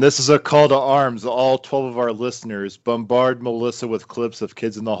 And this is a call to arms. All 12 of our listeners, bombard Melissa with clips of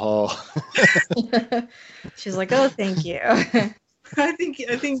Kids in the Hall. She's like, oh, thank you. I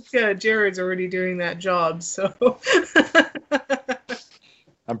think Jared's already doing that job, so.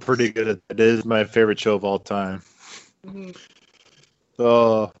 I'm pretty good at it. It is my favorite show of all time. Mm-hmm.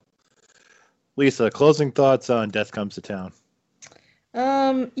 So, Lisa, closing thoughts on Death Comes to Town.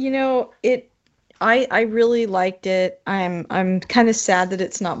 I really liked it. I'm kind of sad that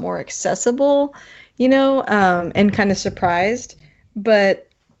it's not more accessible, and kind of surprised. But,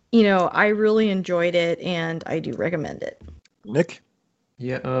 I really enjoyed it, and I do recommend it. Nick?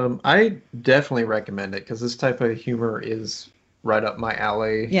 Yeah, I definitely recommend it because this type of humor is right up my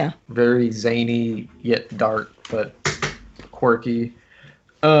alley. Yeah. Very zany yet dark, but quirky.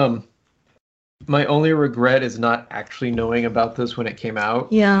 My only regret is not actually knowing about this when it came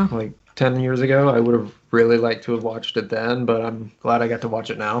out. Yeah. Like 10 years ago, I would have really liked to have watched it then, but I'm glad I got to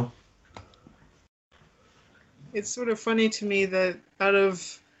watch it now. It's sort of funny to me that out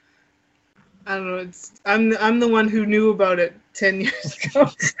of, I don't know, I'm the one who knew about it 10 years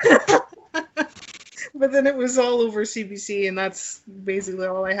ago. But then it was all over CBC, and that's basically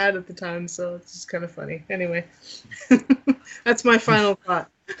all I had at the time, so it's just kind of funny. Anyway, that's my final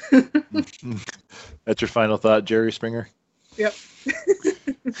thought. That's your final thought, Jerry Springer? Yep.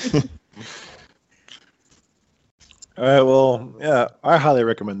 All right, well, yeah, I highly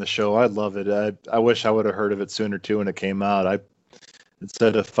recommend the show. I love it. I wish I would have heard of it sooner, too, when it came out.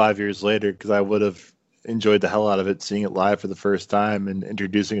 Instead of 5 years later, because I would have enjoyed the hell out of it, seeing it live for the first time and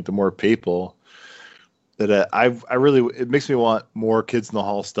introducing it to more people. That it makes me want more Kids in the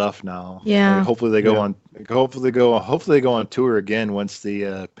Hall stuff now. Yeah. And hopefully they go on tour again once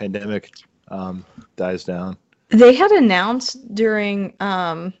the pandemic dies down. They had announced during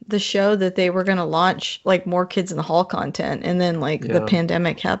the show that they were going to launch like more Kids in the Hall content, and then the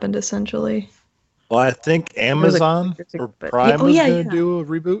pandemic happened essentially. Well, I think Amazon or Prime was going to do a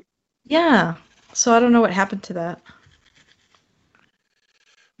reboot. Yeah. So I don't know what happened to that.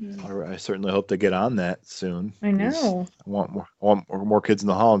 I certainly hope they get on that soon. I know. I want more Kids in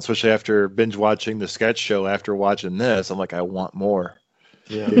the Hall, and especially after binge watching the sketch show. After watching this, I'm like, I want more.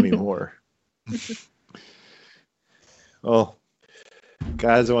 Yeah. Give me more. Well,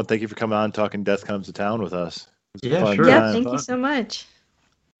 guys, I want to thank you for coming on and talking Death Comes to Town with us. Yeah, sure. Yeah, thank you so much.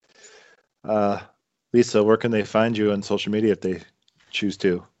 Lisa, where can they find you on social media if they choose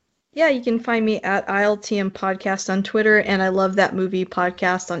to? Yeah, you can find me at ILTM Podcast on Twitter, and I Love That Movie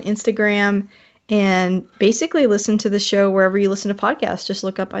Podcast on Instagram. And basically listen to the show wherever you listen to podcasts. Just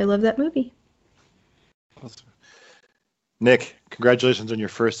look up I Love That Movie. Awesome. Nick, congratulations on your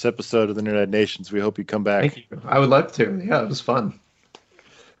first episode of the Nerd Nations. We hope you come back. Thank you. I would love to. Yeah, it was fun.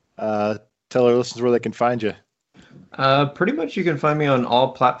 Tell our listeners where they can find you. Pretty much you can find me on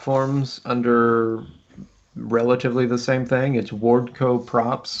all platforms under relatively the same thing. It's Wardco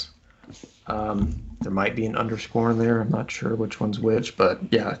Props. There might be an underscore in there. I'm not sure which one's which, but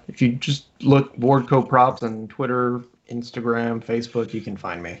yeah, if you just look Wardco Props on Twitter, Instagram, Facebook, you can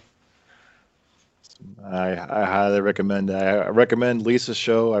find me. I highly recommend that. I recommend Lisa's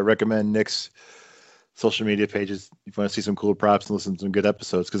show. I recommend Nick's social media pages if you want to see some cool props and listen to some good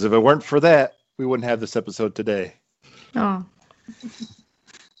episodes. Because if it weren't for that, we wouldn't have this episode today. Oh.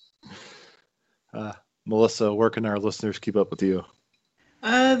 Melissa, where can our listeners keep up with you?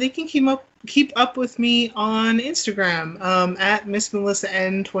 They can keep up with me on Instagram at Miss Melissa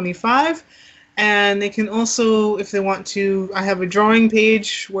N25, and they can also, if they want to, I have a drawing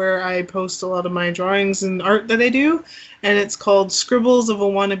page where I post a lot of my drawings and art that I do, and it's called Scribbles of a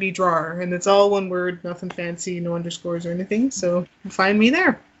Wannabe Drawer, and it's all one word, nothing fancy, no underscores or anything. So find me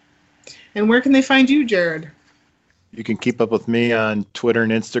there. And where can they find you, Jared? You can keep up with me on Twitter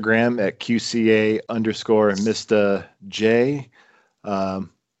and Instagram at QCA_Mr. J.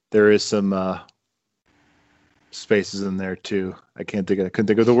 There is some spaces in there too. I couldn't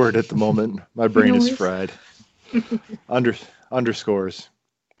think of the word at the moment. My brain is fried. Underscores.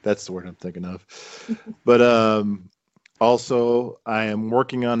 That's the word I'm thinking of. But also I am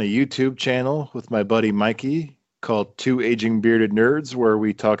working on a YouTube channel with my buddy Mikey called Two Aging Bearded Nerds, where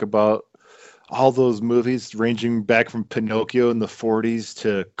we talk about all those movies ranging back from Pinocchio in the 40s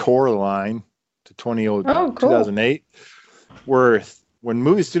to Coraline to 2008. When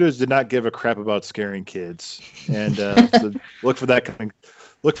movie studios did not give a crap about scaring kids, and so look for that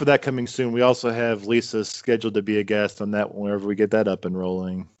coming soon. We also have Lisa scheduled to be a guest on that whenever we get that up and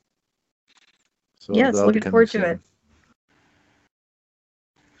rolling. So yes, looking forward to it.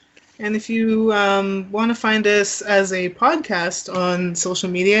 And if you want to find us as a podcast on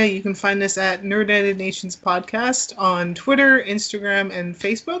social media, you can find us at Nerded Nations Podcast on Twitter, Instagram, and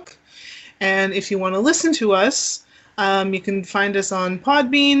Facebook. And if you want to listen to us, you can find us on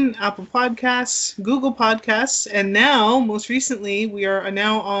Podbean, Apple Podcasts, Google Podcasts, and now, most recently, we are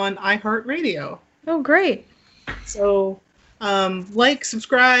now on iHeartRadio. Oh, great. So,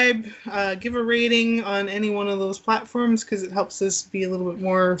 subscribe, give a rating on any one of those platforms because it helps us be a little bit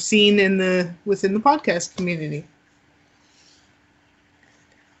more seen within the podcast community.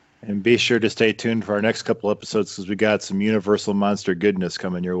 And be sure to stay tuned for our next couple episodes because we got some Universal Monster goodness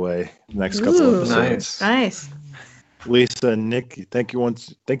coming your way. Next couple episodes. Nice. Lisa and Nick, thank you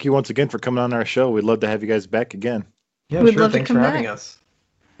once again for coming on our show. We'd love to have you guys back again. Yeah, We'd sure. love to Thanks come for back. having us.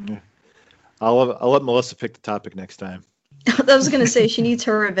 Yeah. I'll let Melissa pick the topic next time. I was going to say, she needs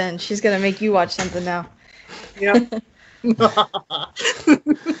her revenge. She's going to make you watch something now. Yeah.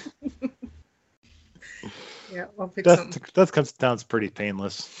 Yeah, I'll pick something. That sounds pretty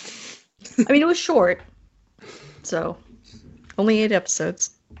painless. I mean, it was short. So, only 8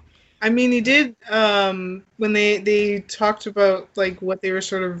 episodes. I mean, he did, when they talked about, like, what they were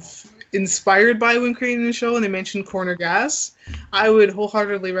sort of inspired by when creating the show, and they mentioned Corner Gas, I would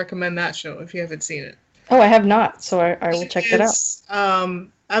wholeheartedly recommend that show if you haven't seen it. Oh, I have not, so I will check that out. It's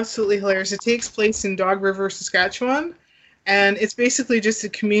absolutely hilarious. It takes place in Dog River, Saskatchewan, and it's basically just a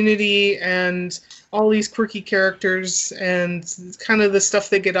community and all these quirky characters and kind of the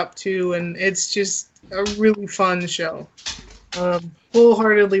stuff they get up to, and it's just a really fun show.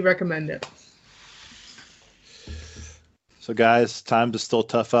 Wholeheartedly recommend it. So guys, times are still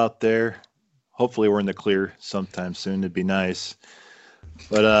tough out there. Hopefully we're in the clear sometime soon. It'd be nice.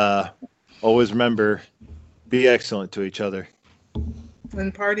 But always remember, be excellent to each other.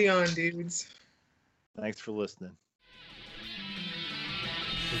 And party on, dudes. Thanks for listening.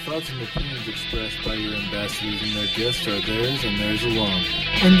 The thoughts and opinions expressed by your ambassadors and their guests are theirs and theirs alone.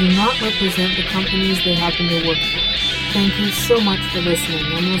 And do not represent the companies they happen to work for. Thank you so much for listening,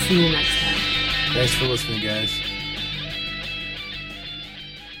 and we'll see you next time. Thanks for listening, guys.